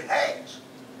 but it has.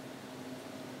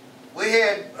 We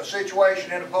had a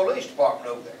situation in the police department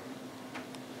over there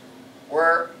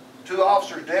where 2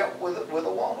 officers dealt with a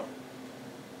woman,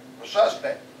 a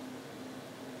suspect.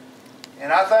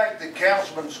 And I think that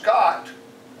Councilman Scott,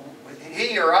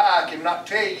 he or I cannot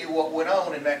tell you what went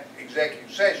on in that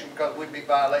executive session because we'd be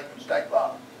violating state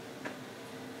law.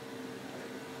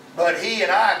 But he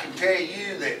and I can tell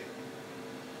you that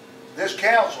this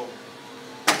council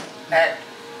acted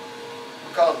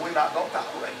because we're not going to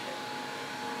tolerate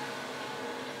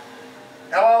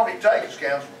that. How long did it take us,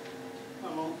 Councilman?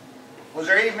 How long? Was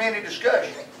there even any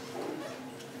discussion?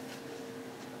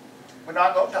 We're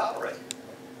not going to tolerate it.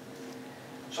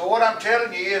 So what I'm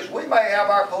telling you is we may have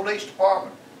our police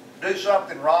department do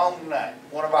something wrong tonight,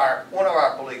 one of our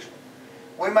policemen.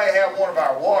 We may have one of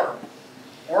our water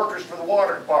workers for the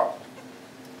water department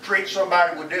treat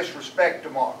somebody with disrespect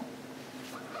tomorrow.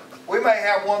 We may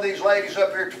have one of these ladies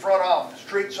up here at the front office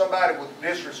treat somebody with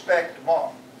disrespect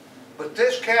tomorrow. But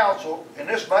this council and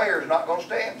this mayor is not going to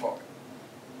stand for it.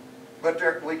 But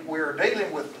we're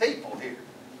dealing with people here,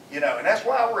 you know, and that's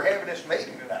why we're having this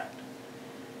meeting tonight,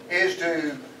 is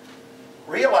to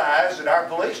realize that our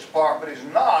police department is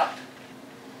not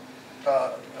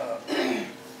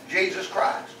Jesus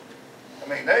Christ. I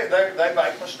mean, they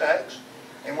make mistakes,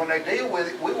 and when they deal with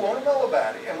it, we want to know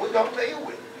about it, and we're going to deal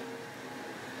with it.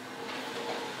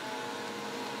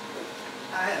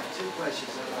 I have 2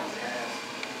 questions I'd like to ask.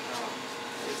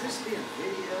 Is this being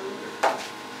videoed, or I'm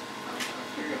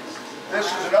curious? This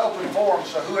is an open forum,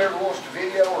 so whoever wants to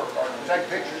video or take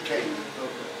pictures can. Okay.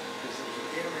 Is there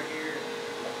a camera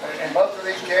here? And both of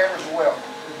these cameras are welcome.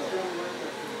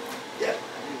 Yeah.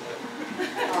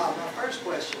 My first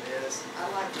question is,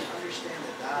 I'd like to understand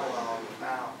the dialogue of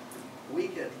how we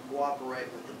could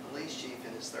cooperate with the police chief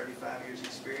in his 35 years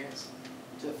experience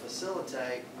to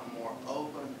facilitate a more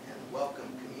open and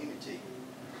welcome community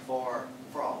for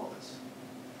all of us.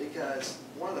 Because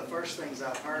one of the first things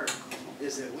I've heard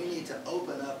is that we need to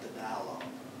open up the dialogue.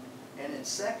 And then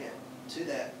second to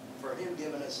that, for him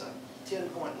giving us a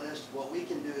 10-point list of what we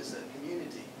can do as a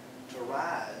community to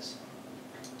rise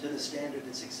to the standard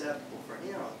that's acceptable for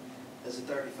him as a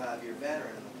 35-year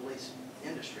veteran in the police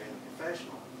industry and a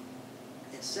professional.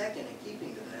 And second, in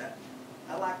keeping to that,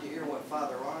 I'd like to hear what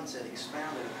Father Ron said,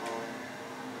 expounded upon.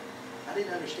 I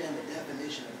didn't understand the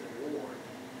definition of the ward,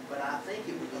 but I think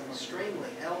it would be extremely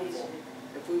helpful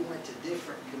if we went to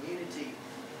different community,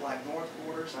 like North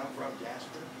Quarters. I'm from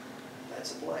Jasper.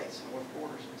 That's a place. North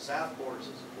Quarters. South Quarters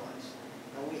is a place.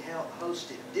 And we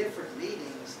hosted different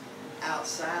meetings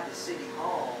outside the city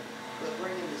hall, but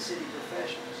bringing the city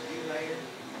professionals, you mayor,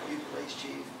 you police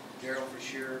chief, Daryl for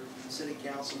sure, city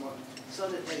councilman, so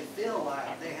that they feel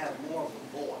like they have more of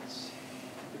a voice.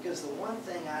 Because the one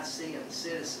thing I see in the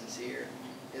citizens here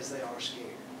is they are scared.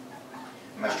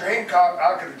 Mr. Hancock,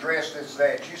 I could address this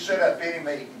that. You set up any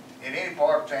meeting in any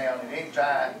part of town, at any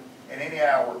time, at any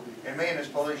hour, and me and this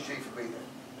police chief would be there.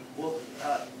 Well,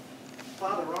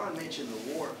 Father Ron mentioned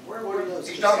the ward. Where were those?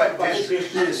 He's talking about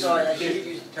districts. I'm sorry, I should have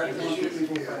used the term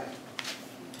district.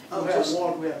 Oh, We have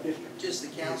ward, we have district. just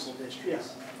the council districts?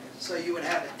 Yes. So you would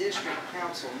have a district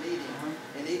council meeting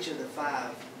in each of the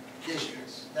 5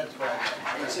 districts? That's right.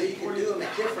 And so you can do them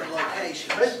at different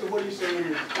locations? Basically, what he's saying is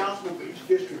the councilman for each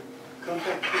district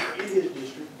contact people in his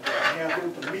district and have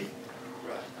them to meet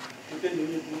Right. within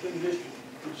the district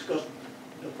to discuss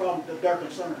the problem, their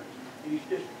concern in each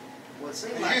district. Well, it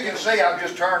seemed As like... you can see, I've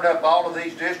just turned up all of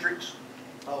these districts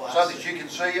Oh, so I that see. you can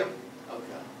see them.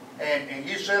 Okay. And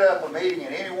you set up a meeting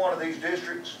in any one of these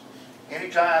districts,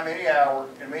 anytime, any hour,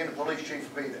 and me and the police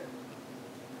chief will be there.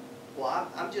 Well,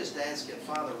 I'm just asking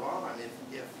Father Ron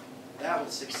if that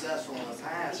was successful in the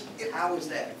past, how was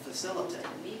that facilitated?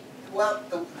 Well,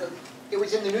 it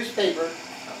was in the newspaper,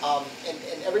 and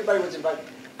everybody was invited.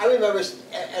 I remember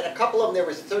at a couple of them there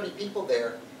was 30 people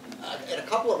there. At a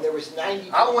couple of them there was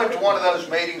 90. I went to one of those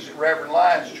meetings at Reverend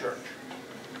Lyons Church.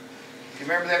 You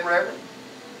remember that, Reverend?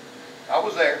 I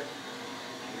was there.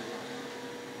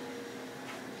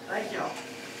 Thank y'all.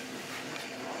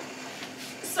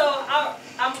 So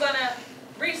I'm gonna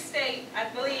restate, I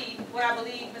believe, what I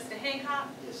believe Mr. Hancock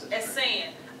Yes, is that's correct.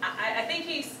 saying. I think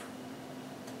he's,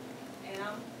 and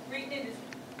I'm reading it,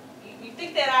 you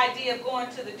think that idea of going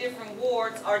to the different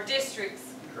wards or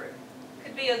districts Correct.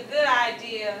 could be a good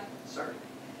idea Sir.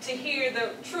 to hear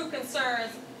the true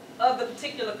concerns of the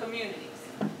particular communities.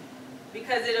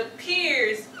 Because it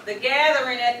appears the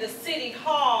gathering at the city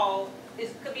hall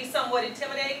could be somewhat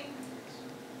intimidating.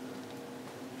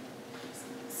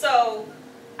 So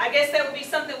I guess that would be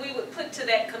something we would put to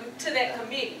that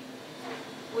committee.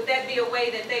 Would that be a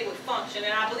way that they would function?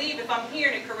 And I believe, if I'm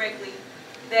hearing it correctly,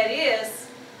 that is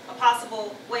a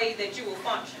possible way that you will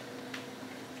function.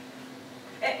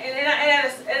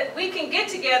 And we can get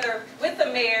together with the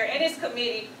mayor and his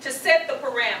committee to set the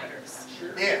parameters.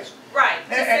 Yes. Right,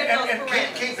 to set those And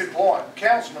parameters. keep it one.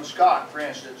 Councilman Scott, for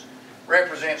instance,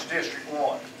 represents District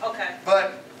 1. Okay,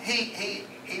 But he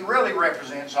really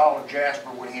represents all of Jasper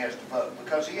when he has to vote,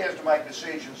 because he has to make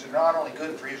decisions that are not only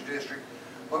good for his district,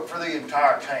 but for the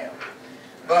entire town.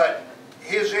 But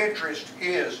his interest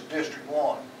is District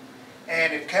 1.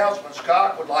 And if Councilman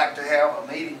Scott would like to have a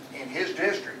meeting in his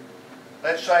district,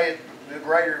 let's say at the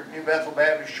Greater New Bethel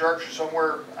Baptist Church or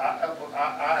somewhere,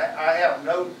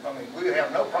 we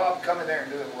have no problem coming there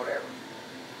and doing whatever.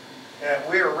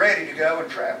 We are ready to go and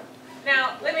travel.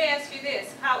 now let me ask you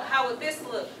this, how would this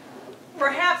look?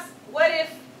 Perhaps, what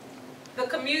if the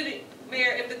community,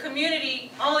 Mayor, if the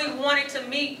community only wanted to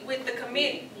meet with the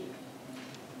committee?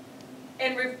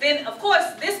 And then, of course,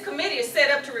 this committee is set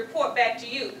up to report back to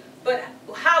you, but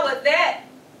how would that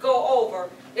go over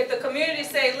if the community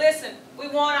say, listen, we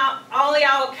want only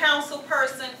our council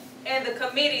person and the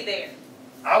committee there?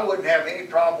 I wouldn't have any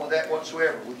problem with that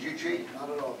whatsoever, would you, Chief? Not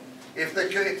at all. If the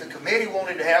committee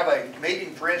wanted to have a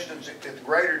meeting, for instance, at the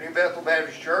Greater New Bethel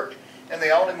Baptist Church, and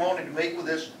they only wanted to meet with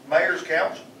this mayor's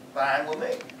council, fine with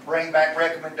me. Bring back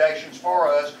recommendations for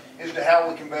us as to how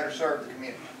we can better serve the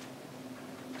community.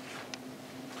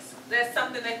 That's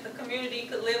something that the community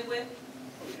could live with?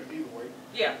 Either way.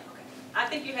 Yeah, okay. I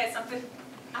think you had something.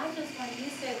 I just, when you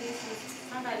said this was,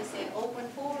 somebody said open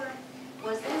forum,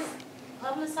 was this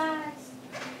publicized,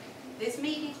 this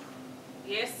meeting?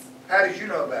 Yes? How did you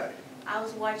know about it? I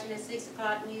was watching the 6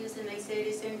 o'clock news and they said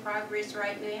it's in progress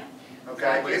right now.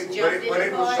 Okay, but it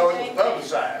was so it was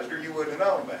publicized, or you wouldn't have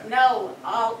known about it. No,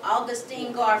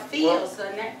 Augustine Garfield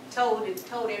told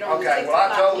it on the 6 o'clock Okay,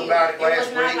 well, I told news. about it last It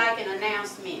was not week. like an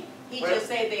announcement. He just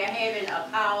said they're having a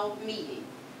called meeting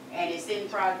and it's in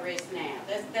progress now.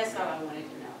 That's all I wanted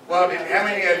to know. Well, how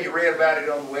many of you read about it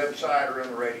on the website or on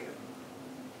the radio?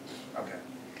 Okay,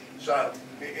 so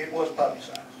it was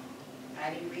publicized.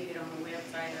 I didn't read it on the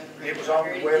website or the radio. It was on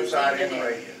the I heard it this website and the evening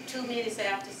radio. at 2 minutes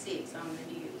after 6 on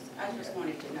the news. I just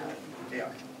wanted to know.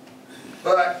 Yeah.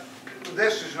 But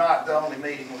this is not the only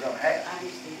meeting we're gonna have. I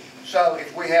understand. So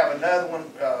if we have another one,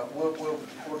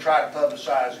 we'll try to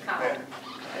publicize it better.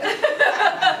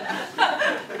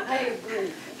 I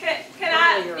agree. Can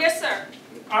I, yes, sir.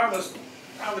 I was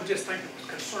just thinking,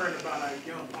 concerned about our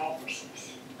young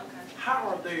officers. Okay. How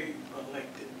are they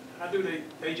elected? How do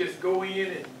they just go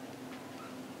in and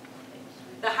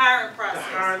The hiring the process.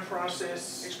 hiring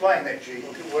process? Explain that, Chief.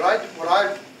 Okay, what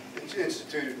I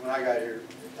instituted when I got here,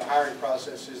 the hiring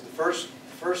process is first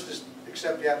is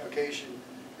accept the application,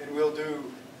 and we'll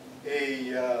do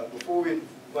before we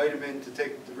invite them in to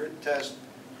take the written test,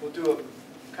 we'll do a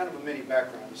kind of a mini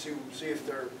background, see if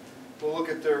we'll look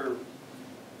at their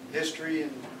history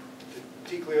and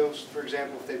TCLEOs, for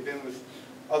example, if they've been with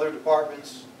other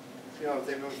departments, you know, if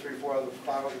they've been with 3, 4,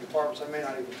 5 other departments, I may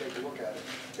not even take a look at it.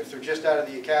 If they're just out of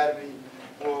the academy,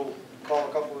 we'll call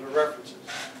a couple of the references.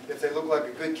 If they look like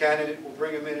a good candidate, we'll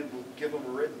bring them in and we'll give them a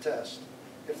written test.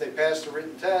 If they pass the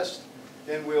written test,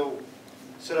 then we'll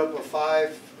set up a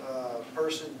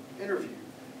 5-person interview.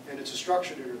 And it's a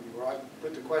structured interview where I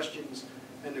put the questions,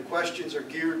 and the questions are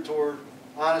geared toward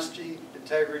honesty,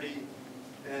 integrity,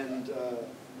 and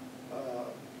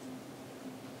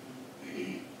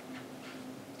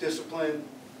discipline.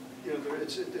 You know,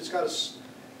 it's got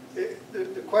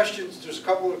the questions. There's a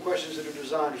couple of questions that are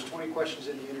designed. There's 20 questions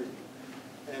in the interview,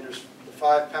 and there's the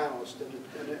 5 panelists,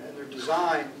 and they're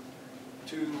designed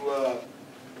to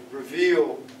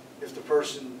reveal if the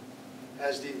person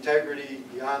has the integrity,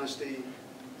 the honesty,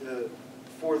 the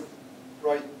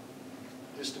forthright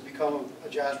is to become a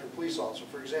Jasper police officer.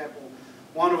 For example,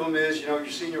 one of them is, you know,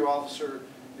 your senior officer,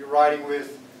 you're riding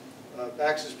with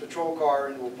backs his patrol car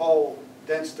into a pole,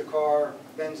 dents the car,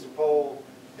 bends the pole,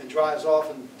 and drives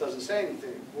off and doesn't say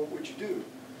anything. What would you do?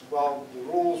 well, the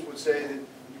rules would say that,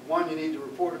 one, you need to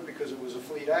report it because it was a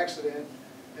fleet accident,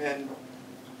 and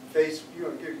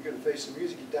you're gonna face some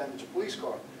music, you damage a police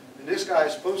car. And this guy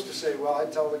is supposed to say, well, I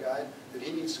tell the guy that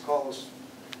he needs to call his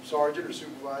sergeant or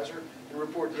supervisor and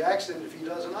report the accident. If he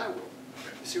doesn't, I will.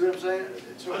 You see what I'm saying?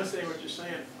 I understand what you're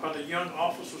saying. Are the young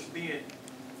officers being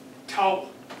taught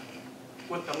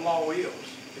what the law is?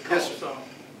 Because, Yes, sir.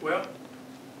 well,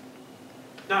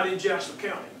 not in Jasper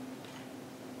County.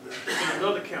 In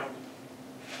another county,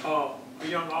 a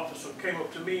young officer came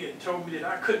up to me and told me that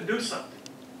I couldn't do something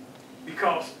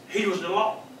because he was the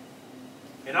law.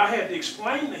 And I had to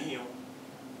explain to him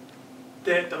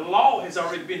that the law has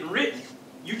already been written.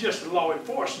 You just the law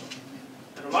enforcement.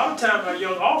 And a lot of times our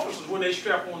young officers, when they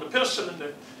strap on the pistol and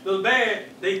the little bag,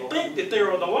 they think that they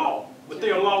are the law, but they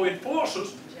are law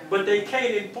enforcers, but they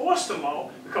can't enforce the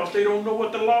law because they don't know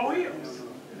what the law is.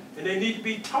 And they need to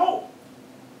be taught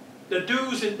the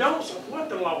do's and don'ts of what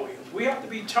the law is. We have to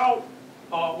be taught,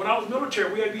 when I was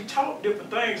military, we had to be taught different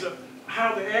things of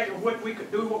how to act and what we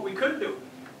could do, what we couldn't do.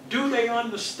 Do they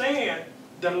understand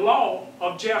the law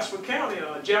of Jasper County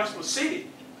or Jasper City?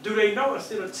 Do they know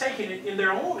instead of taking it in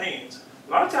their own hands?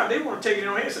 A lot of times they want to take it in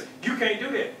their own hands and say, you can't do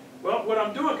that. Well, what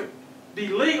I'm doing could be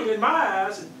legal in my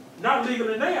eyes and not legal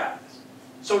in their eyes.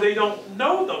 So they don't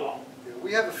know the law. Yeah,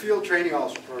 we have a field training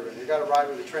officer program. They got to ride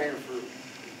with a trainer for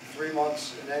 3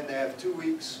 months, and then they have 2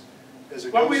 weeks as a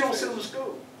Why ghost we don't phase. send them to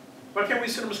school? Why can't we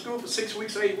send them to school for 6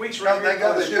 weeks or 8 weeks? No, Right they here?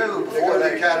 go to school before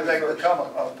they first. become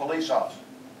a police officer.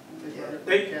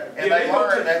 They And they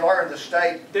learn the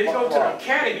state. They go to law. the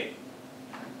academy.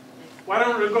 Why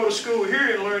don't they go to school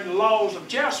here and learn the laws of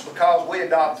Jasper? Because we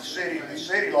adopt the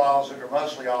city laws that are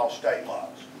mostly all state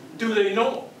laws. Do they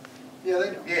know them? Yeah,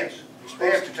 they know. Yes, they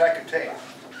have to take a test.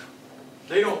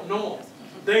 They don't know them.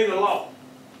 They the law.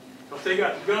 But they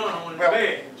got the gun on their Well,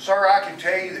 bag. sir, I can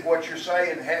tell you that what you're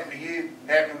saying happened to you,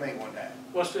 happened to me one day.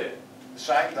 What's that? The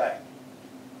same thing.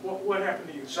 What happened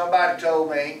to you? Somebody told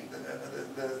me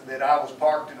that I was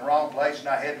parked in the wrong place and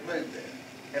I had to move there.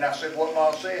 And I said, what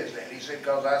law says that? He said,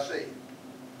 because I see it.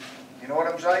 You know what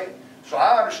I'm saying? So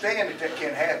I understand that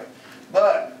can happen.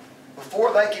 But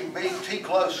before they can be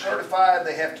T-Close certified,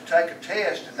 they have to take a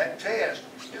test, and that test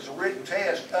is a written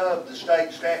test of the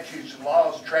state statutes and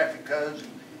laws, traffic codes,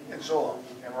 and so on.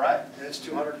 Am I right? And it's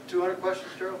 200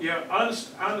 questions, Joe? Yeah, I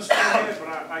understand that, but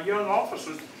our young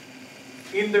officers,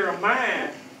 in their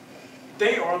mind,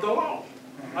 they are the law.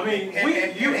 I mean, And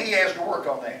he has to work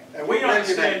on that. And We we're breaking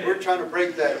understand that. We're that. trying to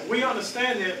break that. we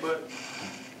understand that, but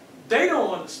they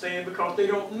don't understand because they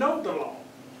don't know the law.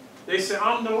 They say,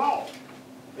 I'm the law.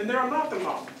 And they're not the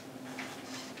law.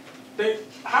 They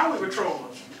highway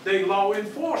patrolmen, they law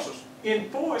enforcers.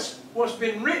 Enforce what's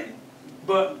been written.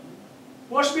 But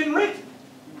what's been written?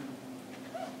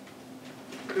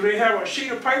 Do they have a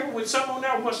sheet of paper with something on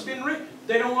there what's been written?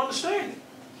 They don't understand it.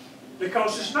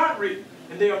 Because it's not written.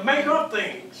 And they'll make up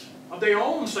things of their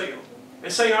own self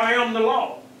and say, I am the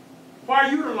law. Why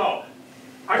are you the law?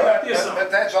 I got this on.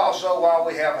 But that's also why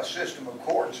we have a system of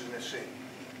courts in this city.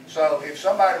 So if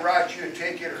somebody writes you a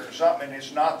ticket or something and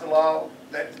it's not the law,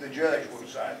 that the judge will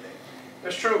decide that.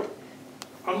 That's true.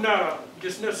 I'm not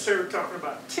just necessarily talking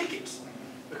about tickets.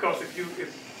 Because if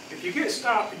you get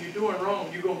stopped and you're doing wrong,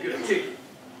 you're going to get a ticket.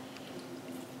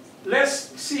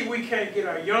 Let's see if we can't get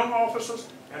our young officers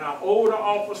and our older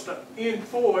officers to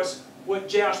enforce what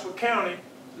Jasper County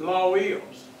law is.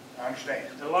 I understand.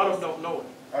 And a lot of them don't know it.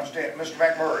 I understand. Mr.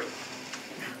 McMurray.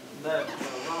 That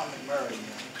Ron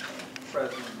McMurray,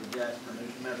 president of the Jasper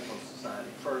Medical Society.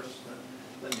 First,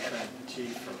 let me thank the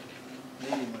chief for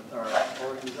meeting with our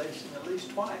organization at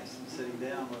least twice and sitting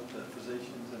down with the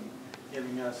physicians and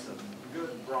giving us a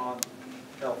good, broad,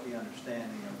 healthy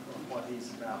understanding of what he's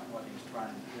about, what he's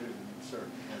trying to do, and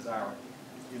certainly has our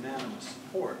unanimous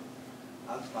support.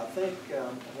 I think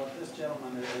what this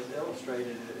gentleman has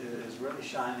illustrated is really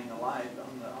shining a light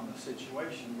on the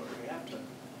situation, but we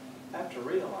have to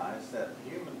realize that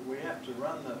we have to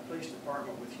run the police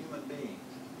department with human beings,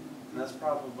 and that's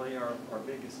probably our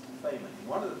biggest failing.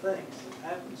 One of the things that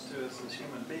happens to us as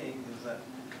human beings is that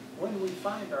when we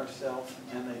find ourselves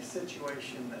in a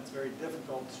situation that's very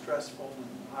difficult, stressful, and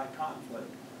high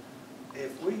conflict,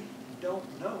 if we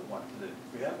don't know what to do,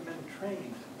 we haven't been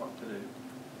trained what to do,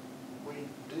 we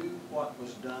do what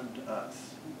was done to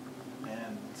us.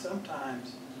 And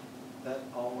sometimes that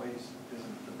always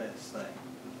isn't the best thing.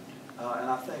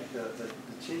 And I think the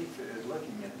chief is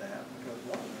looking at that because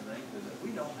one of the things is that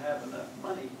we don't have enough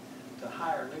money to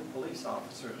hire new police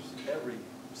officers every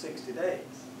 60 days.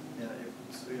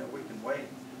 We can wait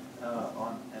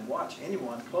and watch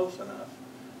anyone close enough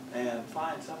and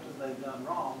find something they've done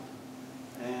wrong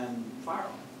and fire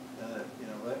them. You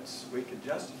know, we could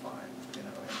justify it, you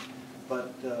know.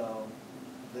 But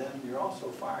then you're also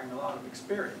firing a lot of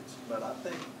experience. But I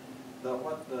think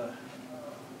what the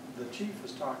chief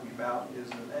is talking about is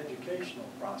an educational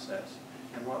process,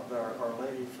 and what our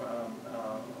lady from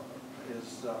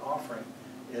is offering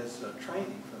is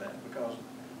training for that, because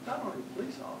not only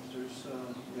police officers,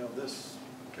 you know, this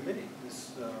committee,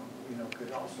 you know,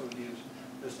 could also use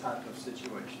this type of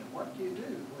situation. What do you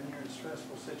do when you're in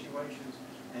stressful situations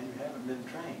and you haven't been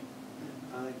trained?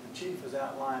 I think the chief has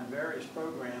outlined various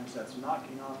programs that's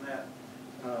knocking on that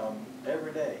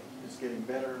every day. It's getting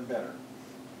better and better.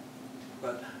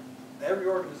 But every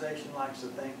organization likes to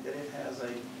think that it has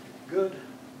a good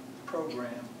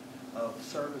program of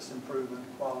service improvement,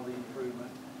 quality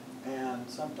improvement, and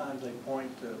sometimes they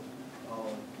point to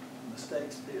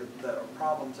mistakes that are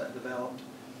problems that developed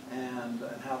and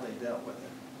how they dealt with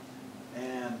it.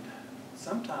 And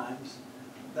sometimes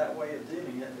that way of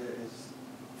dealing it is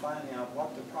finding out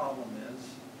what the problem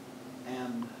is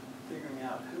and figuring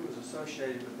out who is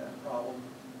associated with that problem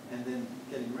and then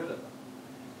getting rid of them,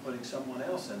 putting someone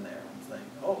else in there and think,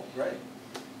 oh, great,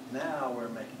 now we're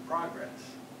making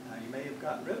progress. Now, you may have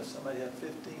gotten rid of somebody who had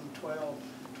 15, 12,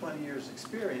 20 years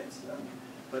experience,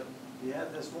 but you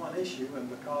had this one issue, and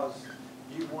because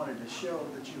you wanted to show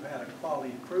that you had a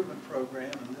quality improvement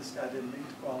program and this guy didn't meet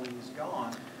the quality, he's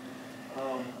gone,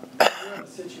 you're in a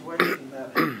situation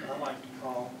that I like to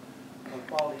call a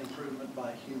quality improvement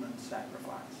by human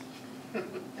sacrifice.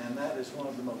 And that is one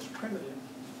of the most primitive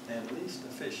and least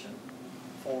efficient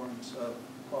forms of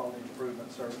quality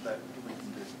improvement service that we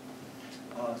can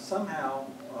do. Somehow,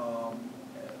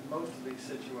 most of these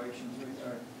situations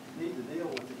we need to deal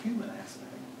with the human aspect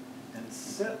and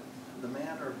sit the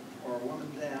man or woman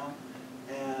down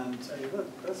and say, look,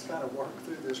 let's kind of work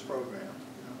through this program.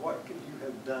 What could you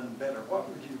have done better? What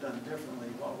would you have done differently?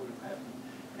 What would have happened?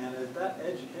 And as that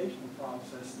educational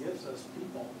process gives us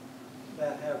people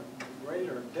that have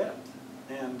greater depth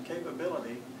and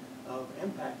capability of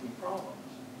impacting problems.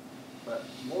 But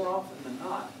more often than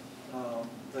not,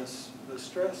 the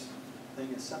stress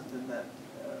thing is something that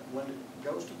when it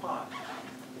goes to pot,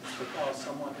 it's because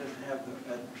someone didn't have,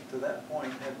 to that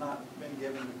point, had not been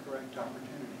given the correct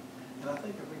opportunity. And I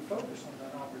think if we focus on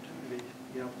that opportunity,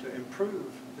 you know, to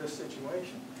improve this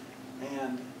situation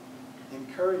and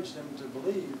encourage them to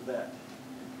believe that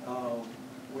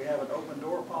we have an open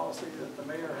door policy that the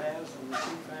mayor has and the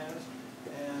chief has,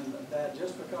 and that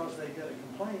just because they get a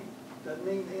complaint doesn't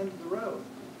mean the end of the road.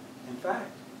 In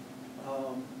fact,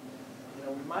 you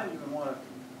know, we might even want to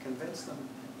convince them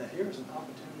that here's an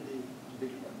opportunity to be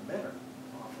a better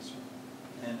officer,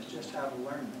 and it's just how to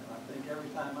learn that. I think every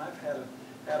time I've had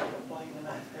a complaint, and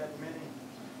I've had many,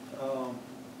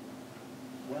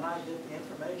 when I get the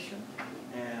information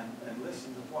and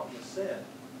listen to what was said,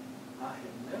 I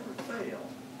have never failed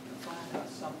to find out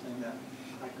something that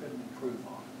I couldn't improve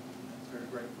on. I'm very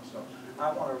grateful. So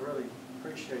I want to really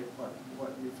appreciate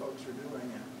what you folks are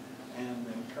doing and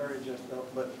encourage us.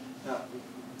 But now,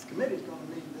 the committee's going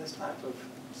to need this type of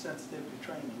sensitivity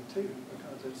training too,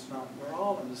 because it's not, we're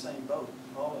all in the same boat,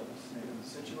 all of us. And the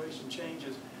situation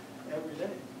changes every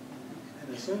day.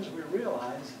 And as soon as we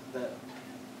realize that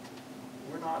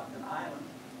we're not an island,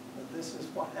 that this is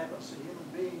what happens to human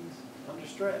beings under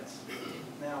stress,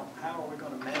 now how are we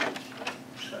going to manage that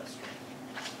stress?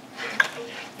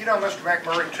 You know, Mr.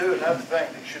 McMurray, too, another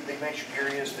thing that should be mentioned here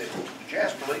is that the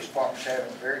Jasper Police Department's having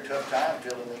a very tough time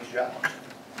filling these jobs.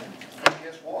 And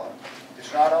guess what?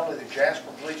 It's not only the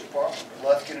Jasper Police Department,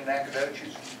 but Lufkin and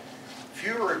Nacogdoches.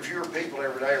 Fewer and fewer people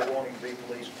every day are wanting to be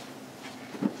policemen.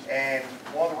 And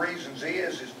one of the reasons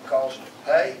is because of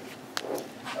the pay.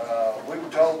 We were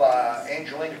told by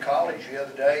Angelina College the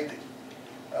other day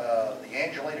that the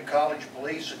Angelina College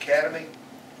Police Academy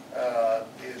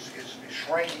is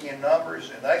shrinking in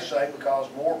numbers, and they say because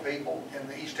more people in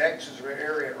the East Texas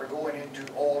area are going into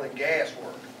oil and gas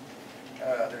work.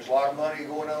 There's a lot of money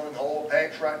going on in the oil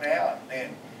patch right now,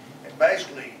 and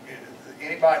basically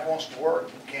anybody that wants to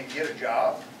work can get a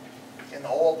job in the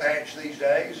oil patch these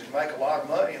days and make a lot of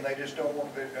money, and they just don't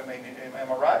want to. I mean,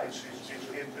 am I right? It's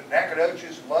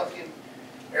Nacogdoches and Lufkin,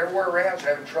 everywhere around is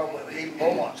having trouble. Even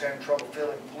Beaumont's having trouble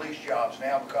filling police jobs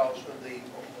now because of the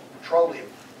petroleum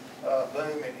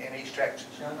boom in East Texas.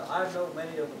 I know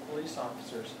many of the police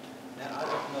officers, and I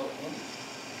don't know any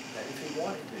that if he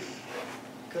wanted to,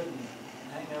 couldn't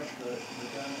hang up the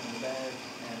gun in the bag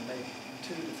and make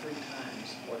 2 to 3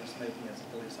 times what he's making as a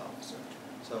police officer.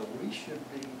 So we should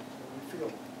be, we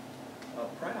feel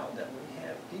proud that we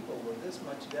have people with this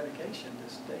much dedication to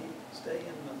stay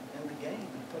in the game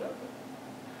and put up with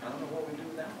it. I don't know what we do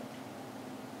without them.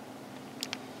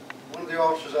 One of the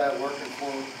officers I have working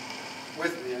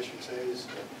with me, I should say, is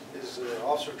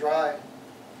Officer Dry.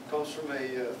 Comes from a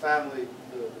family,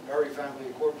 the Berry family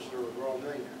in Corpus were all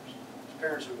millionaires. His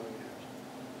parents are millionaires.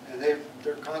 And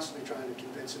they're constantly trying to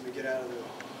convince him to get out of the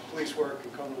police work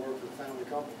and come to work for the family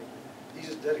company. He's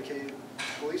a dedicated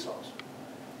police officer.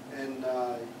 And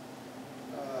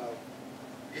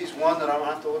he's one that I don't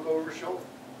have to look over his shoulder.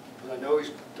 Because I know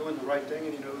he's doing the right thing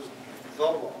and he knows the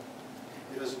thought of all.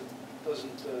 He doesn't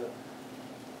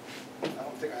I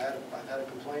don't think I've had a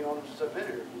complaint on him since I've been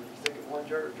here. You think of one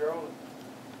Gerald,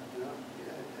 you know,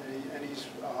 and he's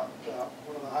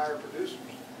one of the higher producers.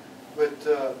 But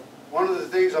one of the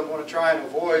things I'm going to try and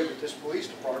avoid with this police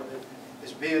department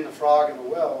is being the frog in the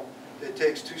well that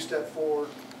takes 2 steps forward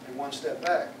and 1 step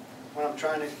back when I'm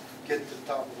trying to get to the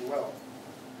top of the well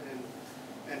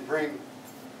and bring,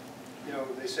 you know,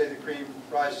 they say the cream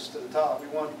rises to the top. We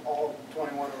want all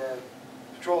 21 of our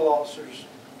patrol officers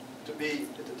to be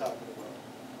at the top of the well,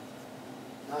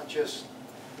 not just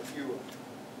a few of them.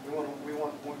 We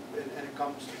want, and it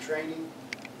comes to training,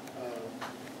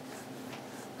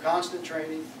 constant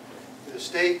training. The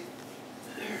state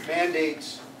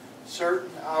mandates certain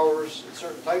hours and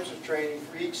certain types of training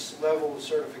for each level of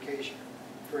certification.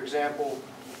 For example,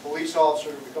 a police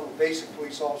officer to become a basic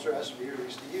police officer has to be here at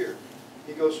least a year.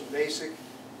 He goes from basic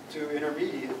to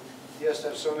intermediate. He has to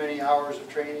have so many hours of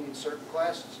training in certain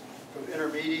classes. From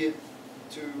intermediate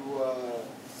to,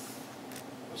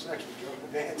 what's next one, Joe?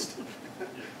 Advanced.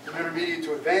 From intermediate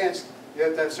to advanced, you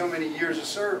have to have so many years of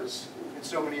service and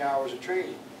so many hours of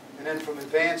training. And then from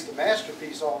advanced to master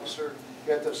peace officer,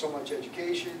 you have to have so much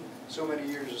education, so many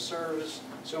years of service,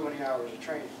 so many hours of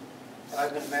training.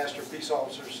 I've been a master peace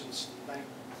officer since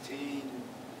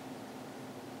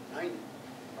 1990,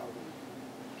 probably.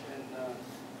 And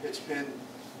it's been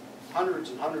hundreds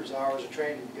and hundreds of hours of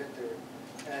training to get there,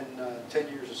 and 10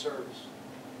 years of service.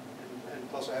 And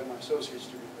plus I have my associate's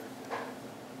degree back there.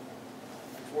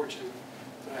 I'm fortunate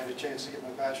that I had a chance to get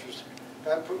my bachelor's degree. I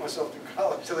haven't put myself through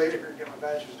college later to get my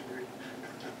bachelor's degree.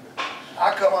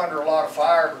 I come under a lot of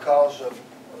fire because of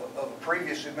a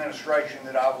previous administration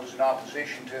that I was in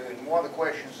opposition to, and one of the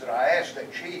questions that I asked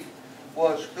that chief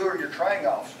was, who are your training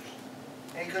officers?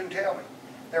 And he couldn't tell me.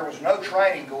 There was no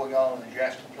training going on in the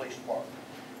Jasper Police Department.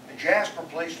 The Jasper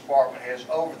Police Department has,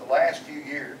 over the last few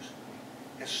years,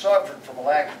 has suffered from a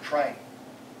lack of training.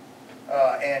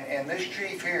 And this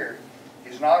chief here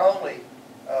is not only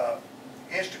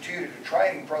instituted a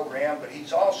training program, but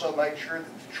he's also made sure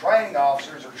that the training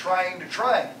officers are trained to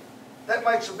train. That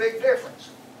makes a big difference.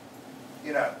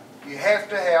 You know, you have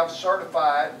to have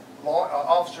certified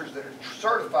officers that are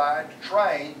certified to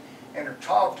train and are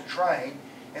taught to train,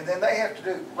 and then they have to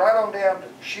do right on down to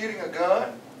shooting a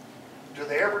gun, to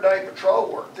the everyday patrol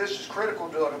work. This is critical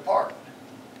to a department.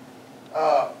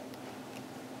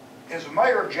 As a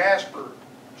mayor of Jasper,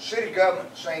 city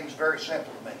government seems very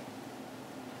simple to me.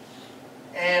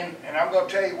 And I'm going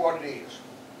to tell you what it is.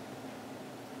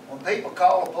 When people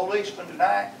call a policeman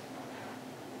tonight,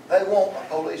 they want a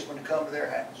policeman to come to their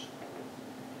house.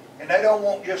 And they don't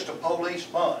want just a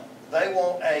policeman. They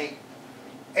want a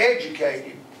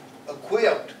educated,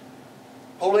 equipped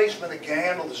policeman that can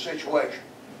handle the situation.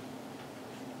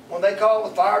 When they call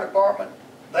the fire department,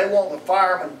 they want the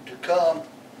fireman to come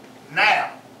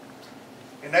now.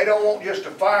 And they don't want just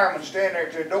a fireman standing there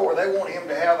at their door. They want him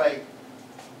to have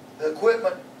the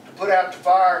equipment to put out the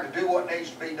fire and to do what needs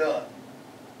to be done.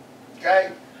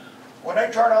 Okay? When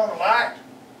they turn on the light,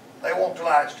 they want the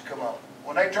lights to come on.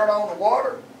 When they turn on the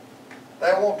water,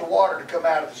 they want the water to come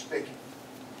out of the spigot.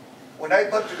 When they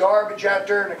put the garbage out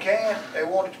there in the can, they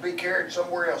want it to be carried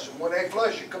somewhere else. And when they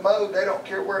flush a commode, they don't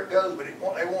care where it goes, but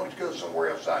they want it to go somewhere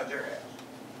else outside their house.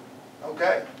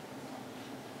 Okay?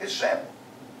 It's simple.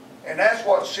 And that's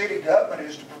what city government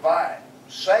is to provide.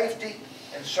 Safety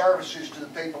and services to the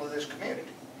people of this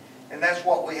community. And that's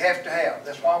what we have to have.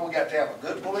 That's why we got to have a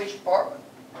good police department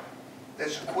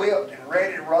that's equipped and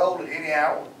ready to roll at any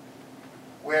hour.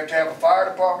 We have to have a fire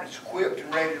department that's equipped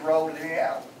and ready to roll at any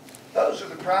hour. Those are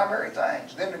the primary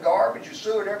things. Then the garbage, the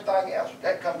sewer, and everything else,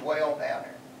 that comes way on down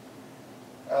there.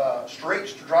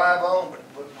 Streets to drive on,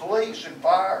 but police and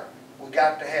fire, we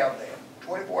got to have them.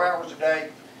 24 hours a day,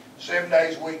 7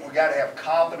 days a week, we got to have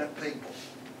competent people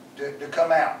to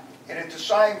come out. And at the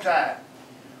same time,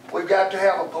 we've got to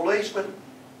have a policeman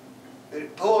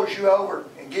that pulls you over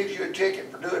and gives you a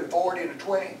ticket for doing 40 and a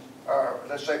 20, or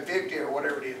let's say 50 or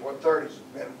whatever it is. What 30 is the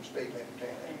minimum speed limit?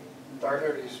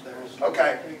 30 is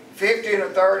okay. 50 and a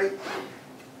 30.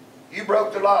 You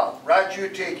broke the law. Write you a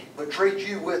ticket, but treat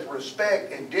you with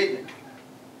respect and dignity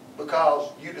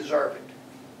because you deserve it.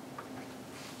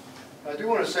 I do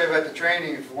want to say about the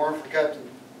training, if it weren't for Captain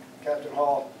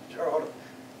Hall, Gerald,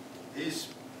 he's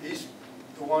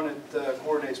the one that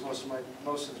coordinates most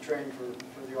of the training for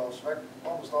the officer,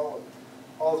 almost all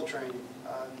the training,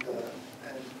 and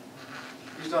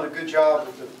he's done a good job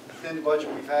with the thin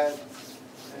budget we've had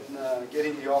in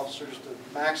getting the officers the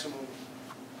maximum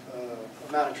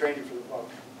amount of training for the buck.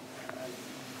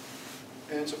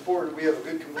 And it's important we have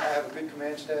I have a good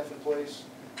command staff in place,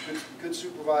 good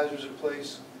supervisors in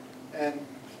place, and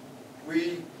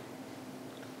when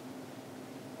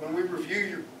we review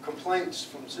your complaints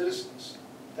from citizens,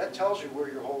 that tells you where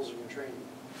your holes in your training.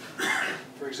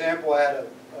 For example, I had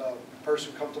a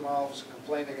person come to my office and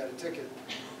complain they got a ticket,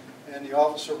 and the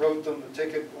officer wrote them the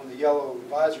ticket on the yellow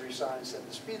advisory sign instead of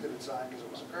the speed limit sign because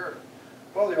it was a curve.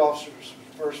 Well, the officer was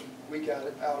first week out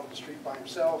on the street by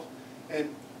himself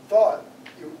and thought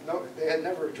they had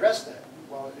never addressed that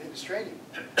while in his training.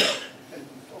 And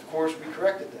of course, we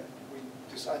corrected that. We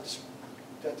decided to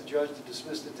get the judge to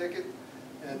dismiss the ticket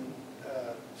and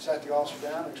sat the officer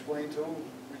down and explained to him,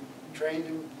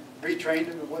 retrained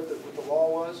him in what the law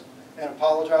was, and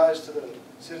apologized to the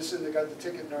citizen that got the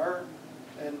ticket in error,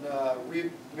 and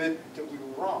we admit that we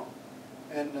were wrong.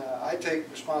 And I take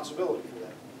responsibility for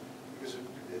that because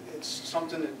it's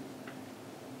something that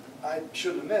I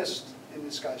shouldn't have missed in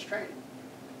this guy's training.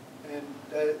 And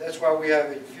that's why we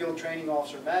have a field training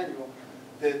officer manual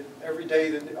that every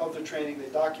day of the training they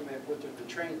document what they've been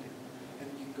trained in. And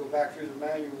you can go back through the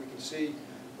manual, we can see,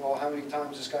 well, how many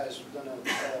times this guy's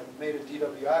made a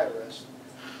DWI arrest.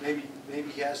 Maybe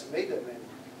he hasn't made that many,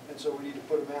 and so we need to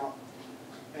put him out.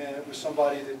 And it was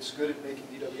somebody that's good at making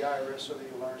DWI arrests so that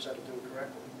he learns how to do it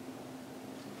correctly.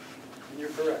 And you're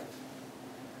correct.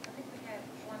 I think we had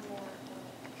one more.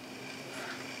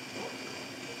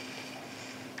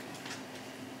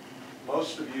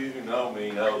 Most of you who know me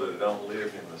know that I don't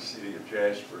live in the city of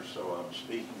Jasper, so I'm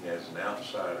speaking as an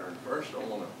outsider. And first I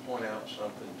want to point out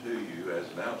something to you as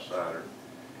an outsider,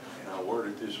 and I'll word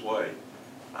it this way.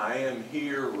 I am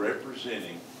here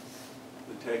representing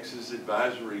the Texas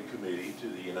Advisory Committee to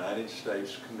the United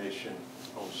States Commission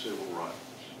on Civil Rights.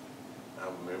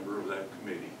 I'm a member of that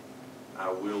committee.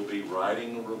 I will be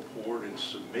writing a report and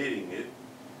submitting it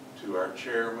to our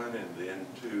chairman and then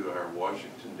to our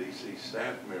Washington, D.C.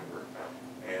 staff member.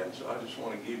 And so I just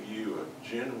want to give you a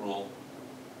general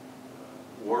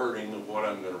wording of what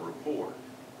I'm going to report.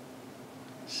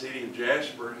 The city of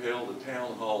Jasper held a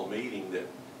town hall meeting that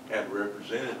had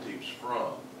representatives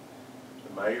from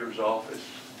the mayor's office,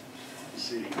 the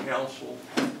city council,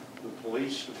 the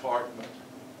police department,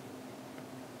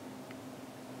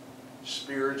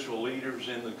 spiritual leaders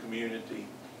in the community,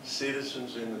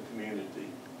 citizens in the community,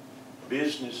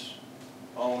 business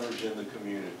owners in the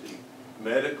community,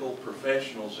 medical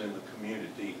professionals in the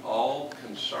community, all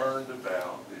concerned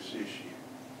about this issue.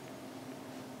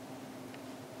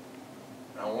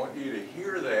 I want you to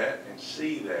hear that and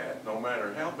see that no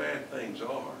matter how bad things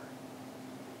are.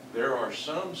 There are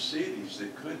some cities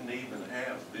that couldn't even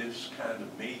have this kind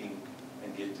of meeting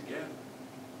and get together.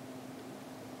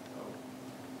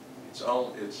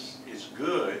 It's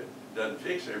good. It doesn't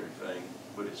fix everything,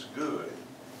 but it's good.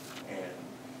 And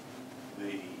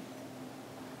the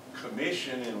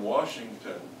commission in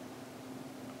Washington,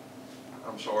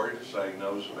 I'm sorry to say,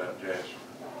 knows about Jasper.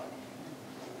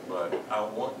 But I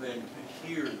want them to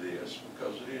hear this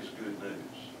because it is good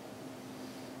news.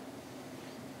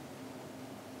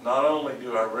 Not only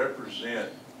do I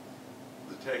represent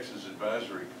the Texas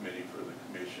Advisory Committee for the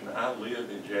Commission, I live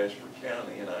in Jasper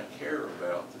County and I care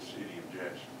about the city of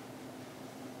Jasper.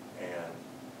 And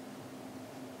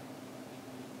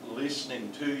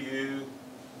listening to you,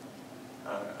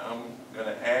 I'm going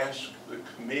to ask the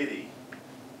committee,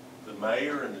 the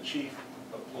mayor and the chief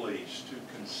of police, to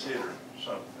consider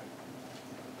something.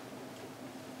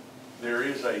 There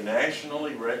is a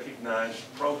nationally recognized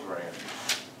program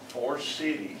for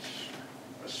cities,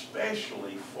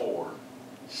 especially for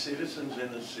citizens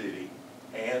in the city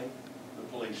and the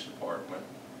police department,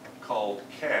 called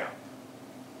CAP,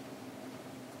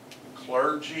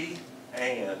 Clergy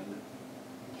and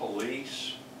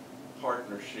Police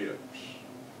Partnerships.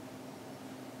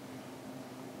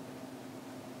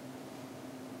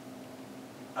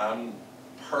 I'm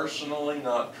personally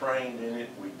not trained in it.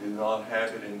 We do not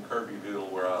have it in Kirbyville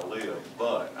where I live,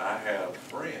 but I have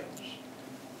friends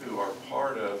who are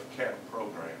part of CAP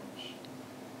programs.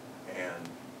 And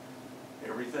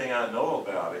everything I know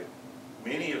about it,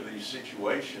 many of these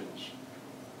situations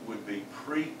would be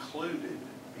precluded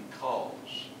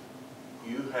because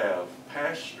you have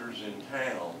pastors in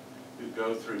town who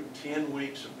go through 10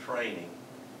 weeks of training,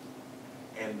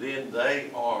 and then they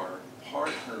are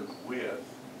partnered with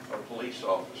a police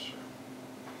officer.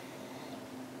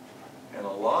 And a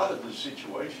lot of the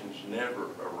situations never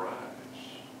arise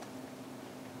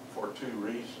for two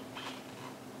reasons.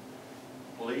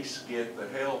 Police get the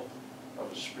help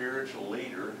of a spiritual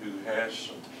leader who has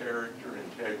some character,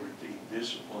 integrity,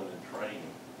 discipline, and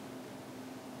training.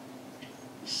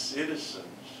 The citizens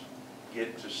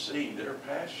get to see their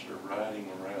pastor riding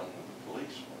around with a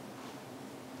policeman.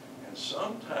 And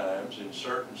sometimes, in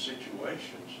certain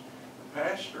situations, the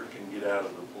pastor can get out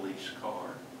of the police car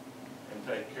and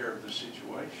take care of the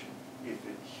situation if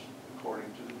it's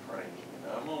according to the training.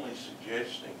 And I'm only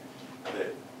suggesting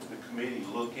that the committee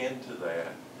look into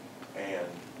that, and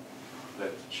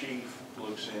that the chief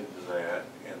looks into that,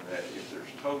 and that if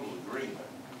there's total agreement.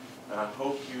 I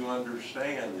hope you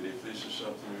understand that if this is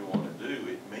something we want to do,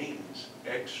 it means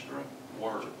extra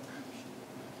work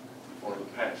for the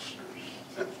pastors.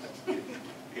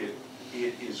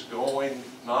 It is going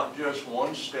not just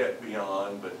one step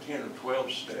beyond, but 10 or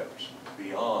 12 steps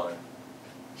beyond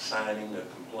signing a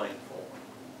complaint form.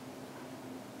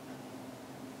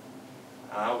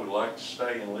 I would like to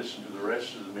stay and listen to the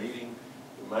rest of the meeting.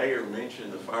 The mayor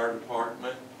mentioned the fire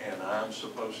department, and I'm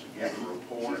supposed to give a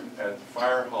report at the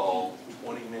fire hall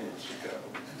 20 minutes ago.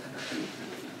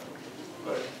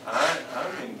 But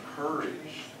I'm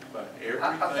encouraged by everything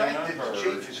I've heard I think that the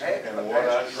chief has had and what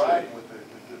I see. riding with the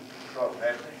patrol,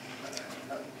 hasn't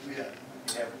he?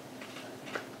 Yeah.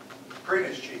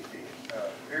 Previous chief did.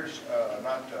 Here's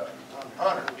Hunter.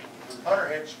 Hunter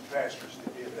had some pastors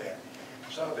that did that.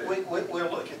 So we'll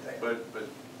look at that. But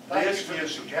Thank this you for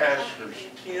gives the the suggestion.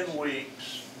 pastors 10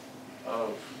 weeks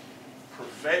of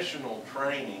professional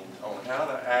training on how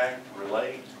to act,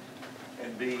 relate,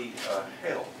 and be a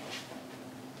help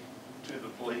to the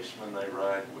policemen they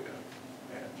ride with.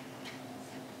 And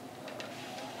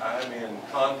I'm in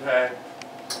contact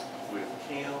with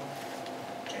Kim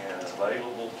and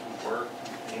available to work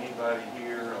with anybody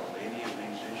here on any of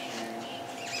these issues.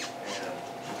 And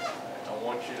I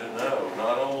want you to know,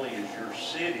 not only is your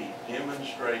city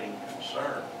demonstrating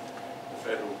concern, the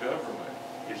federal government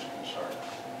is concerned.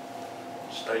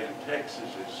 The state of Texas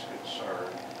is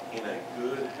concerned in a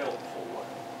good, helpful way.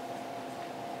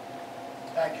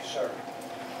 Thank you, sir.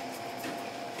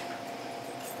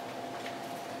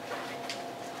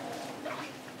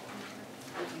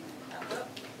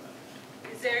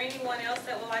 Is there anyone else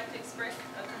that would like to express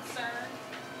a concern?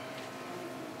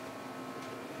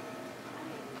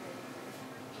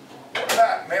 What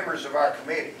about members of our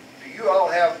committee? Do you all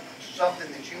have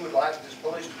something that you would like this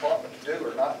police department to do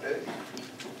or not do?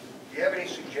 Do you have any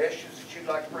suggestions that you'd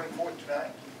like to bring forth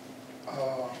tonight?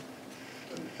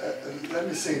 Let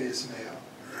me say this now.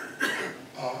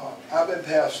 I've been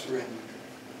pastoring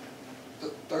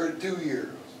 32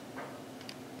 years,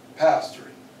 pastoring.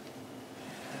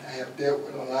 I have dealt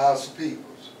with a lot of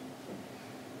people.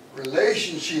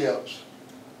 Relationships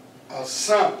are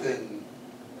something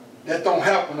that don't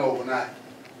happen overnight.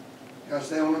 You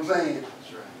understand what I'm saying?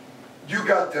 That's right. You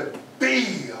got to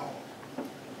build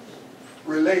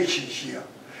relationship.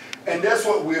 And that's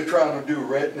what we're trying to do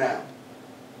right now.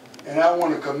 And I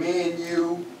want to commend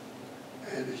you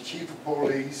and the chief of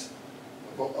police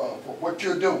for what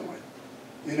you're doing.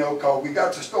 You know, because we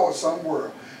got to start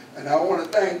somewhere. And I want to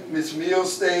thank Ms.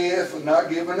 Milstead for not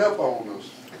giving up on us.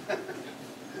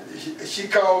 She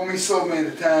called me so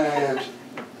many times.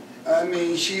 I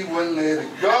mean, she wouldn't let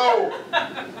it go.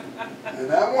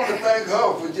 And I want to thank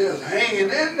her for just hanging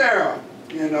in there,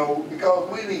 you know, because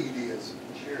we need this.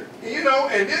 Sure. You know,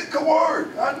 and it could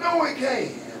work. I know it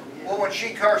can. Well, when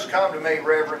she first come to me,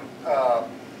 Reverend,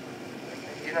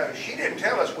 you know, she didn't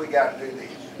tell us we got to do this.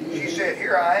 She said,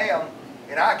 "Here I am,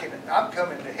 and I'm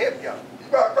coming to help y'all."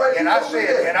 Right, and I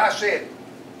said,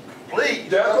 "Please."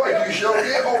 That's right. You sure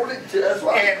did hold it. That's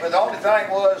right. But the only thing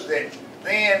was that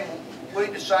then we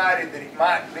decided that it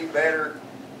might be better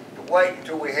to wait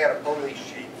until we had a police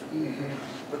chief.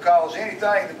 Because anything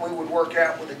that we would work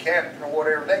out with the captain or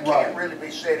whatever, that can't really be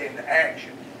set into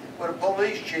action. But a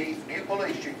police chief, new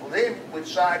police chief, well then we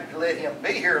decided to let him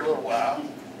be here a little while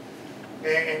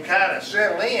and kind of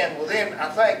settle in. Well then I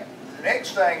think the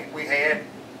next thing we had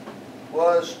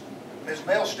was Ms.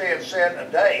 Milstead set a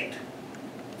date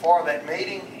for that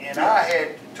meeting, and I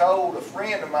had told a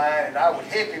friend of mine, and I would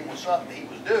help him with something he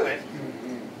was doing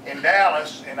in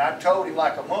Dallas, and I told him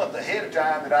like a month ahead of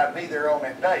time that I'd be there on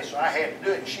that day, so I had to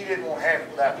do it, and she didn't want to have it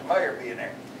without the mayor being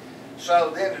there.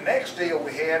 So then the next deal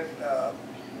we had,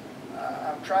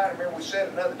 I'm trying to remember, we set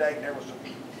another date, and there was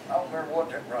I don't remember what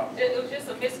that problem was. It was just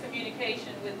a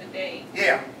miscommunication with the date.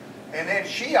 Yeah, And then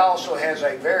she also has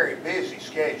a very busy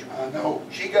schedule. I know.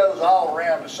 She goes all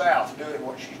around the South doing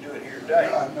what she's doing here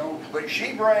today. I know. But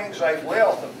she brings a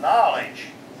wealth of knowledge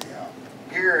Yeah.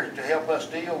 here to help us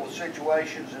deal with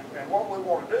situations. And what we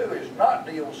want to do is not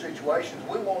deal with situations.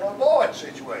 We want to avoid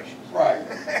situations. Right.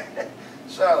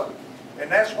 So, and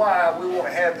that's why we want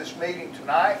to have this meeting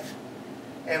tonight.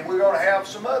 And we're going to have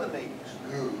some other meetings.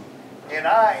 Good. And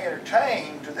I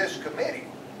entertain to this committee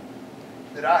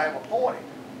that I have appointed,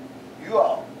 you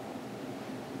all,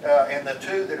 and the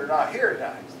two that are not here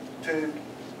tonight, to,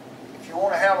 if you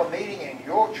want to have a meeting in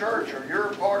your church or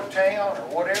your part of town or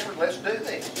whatever, let's do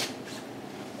this.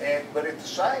 But at the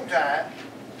same time,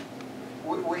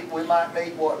 we might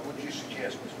meet, what would you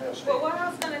suggest, Ms. Milstead? Well, what I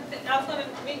was gonna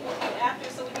meet with you after,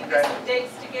 so we can Okay. get some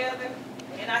dates together,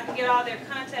 and I can get all their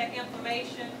contact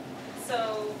information,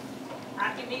 so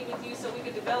I can meet with you, so we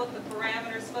could develop the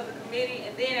parameters for the committee,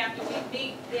 and then after we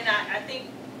meet, then I think,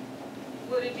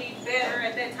 would it be better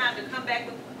at that time to come back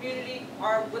with the community,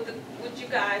 or would you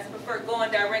guys prefer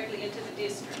going directly into the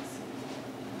districts?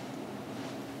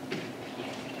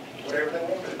 Whatever they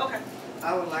want to do. Okay.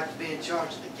 I would like to be in charge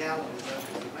of the calendar, though,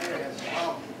 because the mayor has a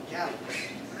problem with the calendar.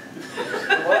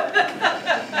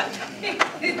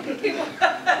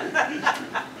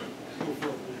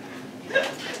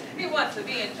 He wants to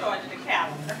be in charge of the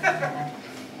calendar.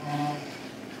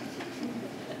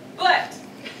 But,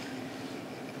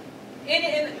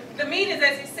 in the meetings,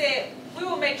 as he said, we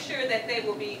will make sure that they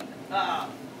will be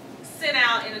sent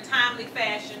out in a timely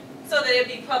fashion so that it'll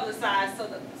be publicized,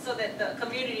 so that the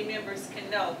community members can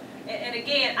know. And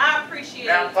again, I appreciate.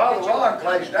 Now, Father Ron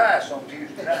plays dice on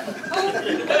Tuesday night. What'd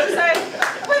you say?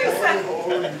 What'd you say?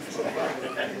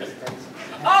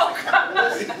 Oh, God.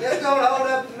 Let's don't hold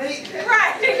up the meeting.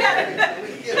 Right.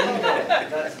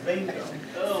 That's bingo.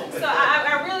 So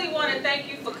I really want to thank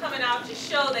you for coming out to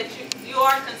show that you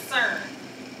are concerned.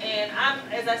 And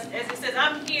as it says,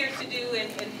 I'm here to do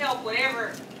and help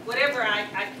whatever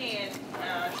I can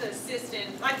to assist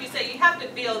in. Like you say, you have to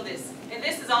build this, and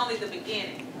this is only the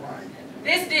beginning. Right.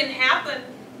 This didn't happen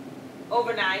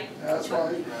overnight. That's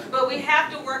right. But we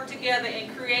have to work together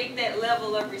and create that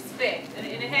level of respect. And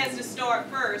it has to start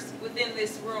first within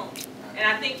this room. And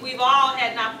I think we've all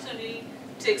had an opportunity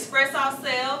to express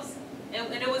ourselves,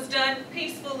 and it was done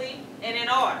peacefully and in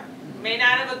order. We may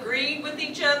not have agreed with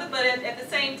each other, but at the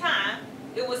same time,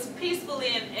 it was peacefully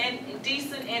and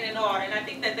decent and in order. And I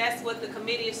think that's what the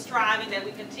committee is striving, that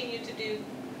we continue to do,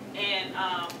 and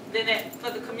then that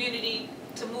for the community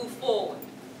to move forward.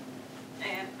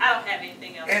 And I don't have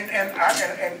anything else.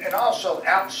 And also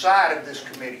outside of this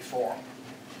committee forum,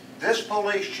 this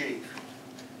police chief,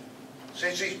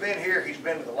 since he's been here, he's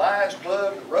been to the Lions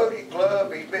Club, the Rotary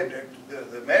Club, he's been to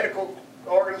the medical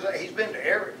organization, he's been to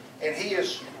every, and he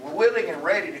is willing and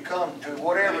ready to come to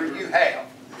whatever you have.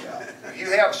 If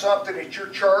you have something at your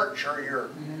church or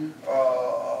your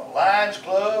Lions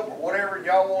Club or whatever,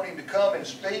 y'all want him to come and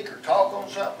speak or talk on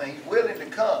something, he's willing to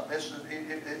come. He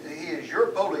is your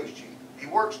police chief. He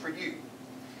works for you.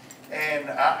 And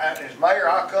as mayor,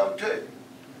 I'll come too.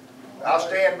 I'll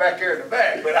stand back there in the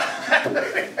back.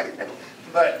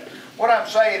 But what I'm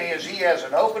saying is he has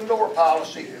an open door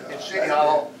policy at City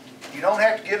Hall. You don't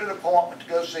have to get an appointment to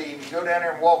go see him. You go down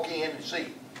there and walk in and see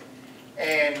him.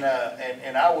 And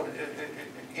I would,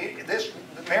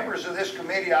 the members of this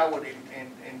committee, I would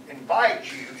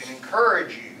invite you and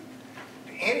encourage you,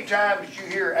 anytime that you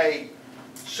hear a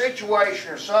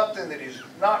situation or something that is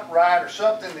not right or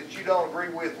something that you don't agree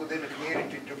with within the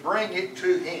community, to bring it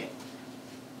to him.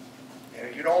 And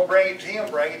if you don't bring it to him,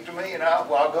 bring it to me, and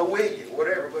I'll go with you,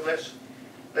 whatever. But let's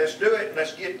do it, and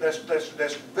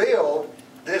let's build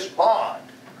this bond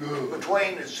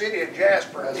between the city of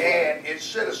Jasper and its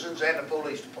citizens and the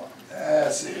police department.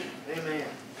 That's it. Amen.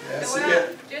 That's And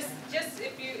it. just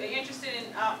if you're interested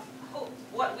in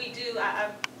what we do, I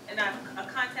have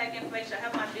contact information. I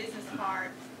have my business card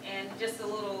and just a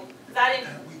little, because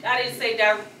I didn't say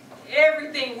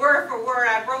everything word for word.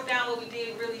 I broke down what we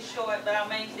did really short, but our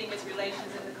main thing is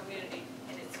relations in the community,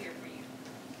 and it's here for you.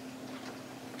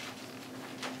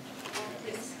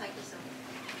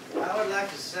 I would like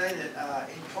to say that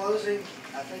in closing,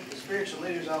 I think the spiritual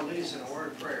leaders ought to lead us in a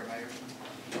word of prayer, Mayor.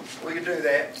 We can do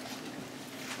that.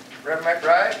 Reverend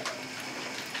McBride?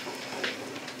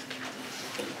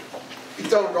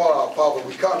 Eternal God, our Father,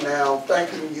 we come now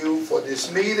thanking you for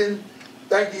this meeting,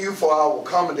 thanking you for our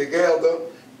coming together,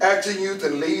 asking you to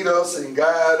lead us and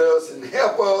guide us and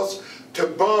help us to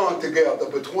bond together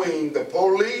between the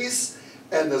police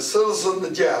and the citizens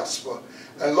of Jasper.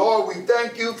 And Lord, we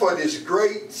thank you for this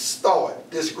great start,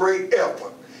 this great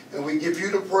effort. And we give you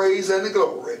the praise and the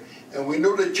glory. And we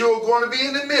know that you're going to be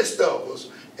in the midst of us.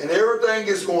 And everything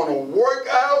is going to work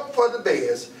out for the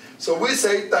best. So we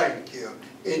say thank you.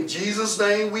 In Jesus'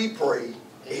 name we pray.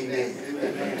 Amen.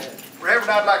 Amen.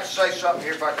 Reverend, I'd like to say something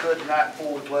here if I could tonight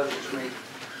before we close this meeting.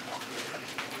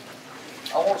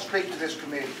 I want to speak to this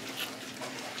committee.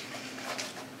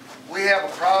 We have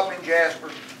a problem in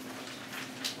Jasper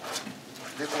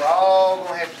that we're all going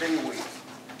to have to deal with.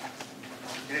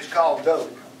 And it's called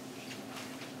dope.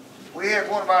 We had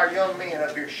one of our young men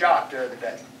up here shot the other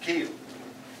day, killed.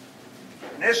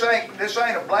 And this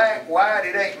ain't a black, white,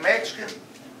 it ain't Mexican,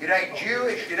 it ain't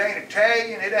Jewish, it ain't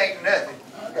Italian, it ain't nothing.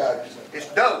 I got you. It's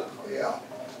dope. Yeah.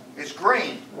 It's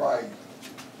green. Right.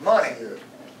 Money. Yeah.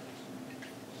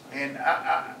 And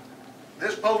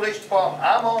this police department,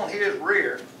 I'm on his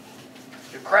rear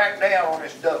to crack down on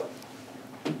this dope.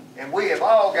 And we have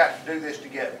all got to do this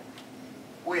together.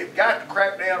 We have got to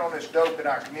crack down on this dope in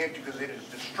our community because it is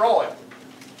destroying.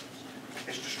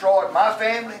 It's destroying my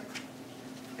family.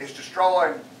 It's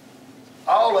destroying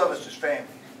all of us as family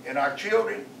and our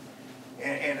children.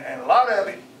 And a lot of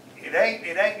it, it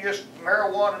ain't just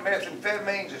marijuana and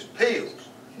methamphetamines, it's pills.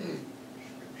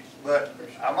 But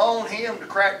I'm on him to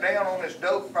crack down on this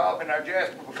dope problem in our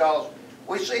Jasper because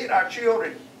we see it in our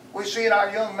children. We see it our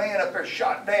young man up there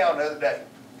shot down the other day.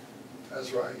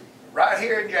 That's right. Right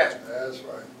here in Jasper. That's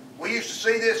right. We used to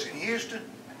see this in Houston,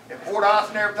 in Port Arthur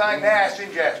and everything, now it's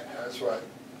in Jasper. That's right.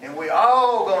 And we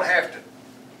all gonna have to,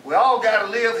 we all gotta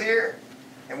live here,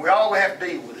 and we all gonna have to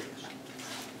deal with this.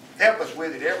 Help us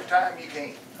with it every time you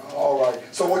can. All right.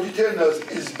 So what you're telling us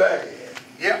is bad.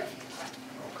 Yep.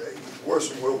 Okay. It's worse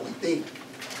than what we think.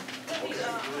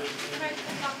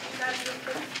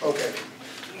 Okay.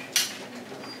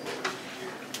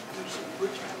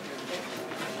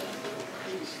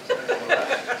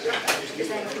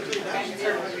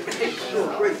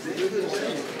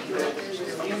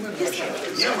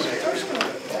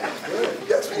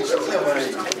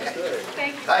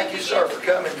 Thank you, sir, for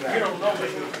coming.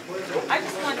 I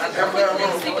just wanted to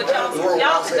quickly see what y'all,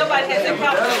 nobody has their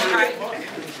calendar, right?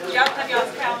 Y'all have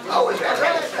y'all's calendar. Always have.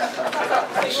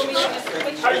 So you want me to just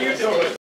switch? How you doing?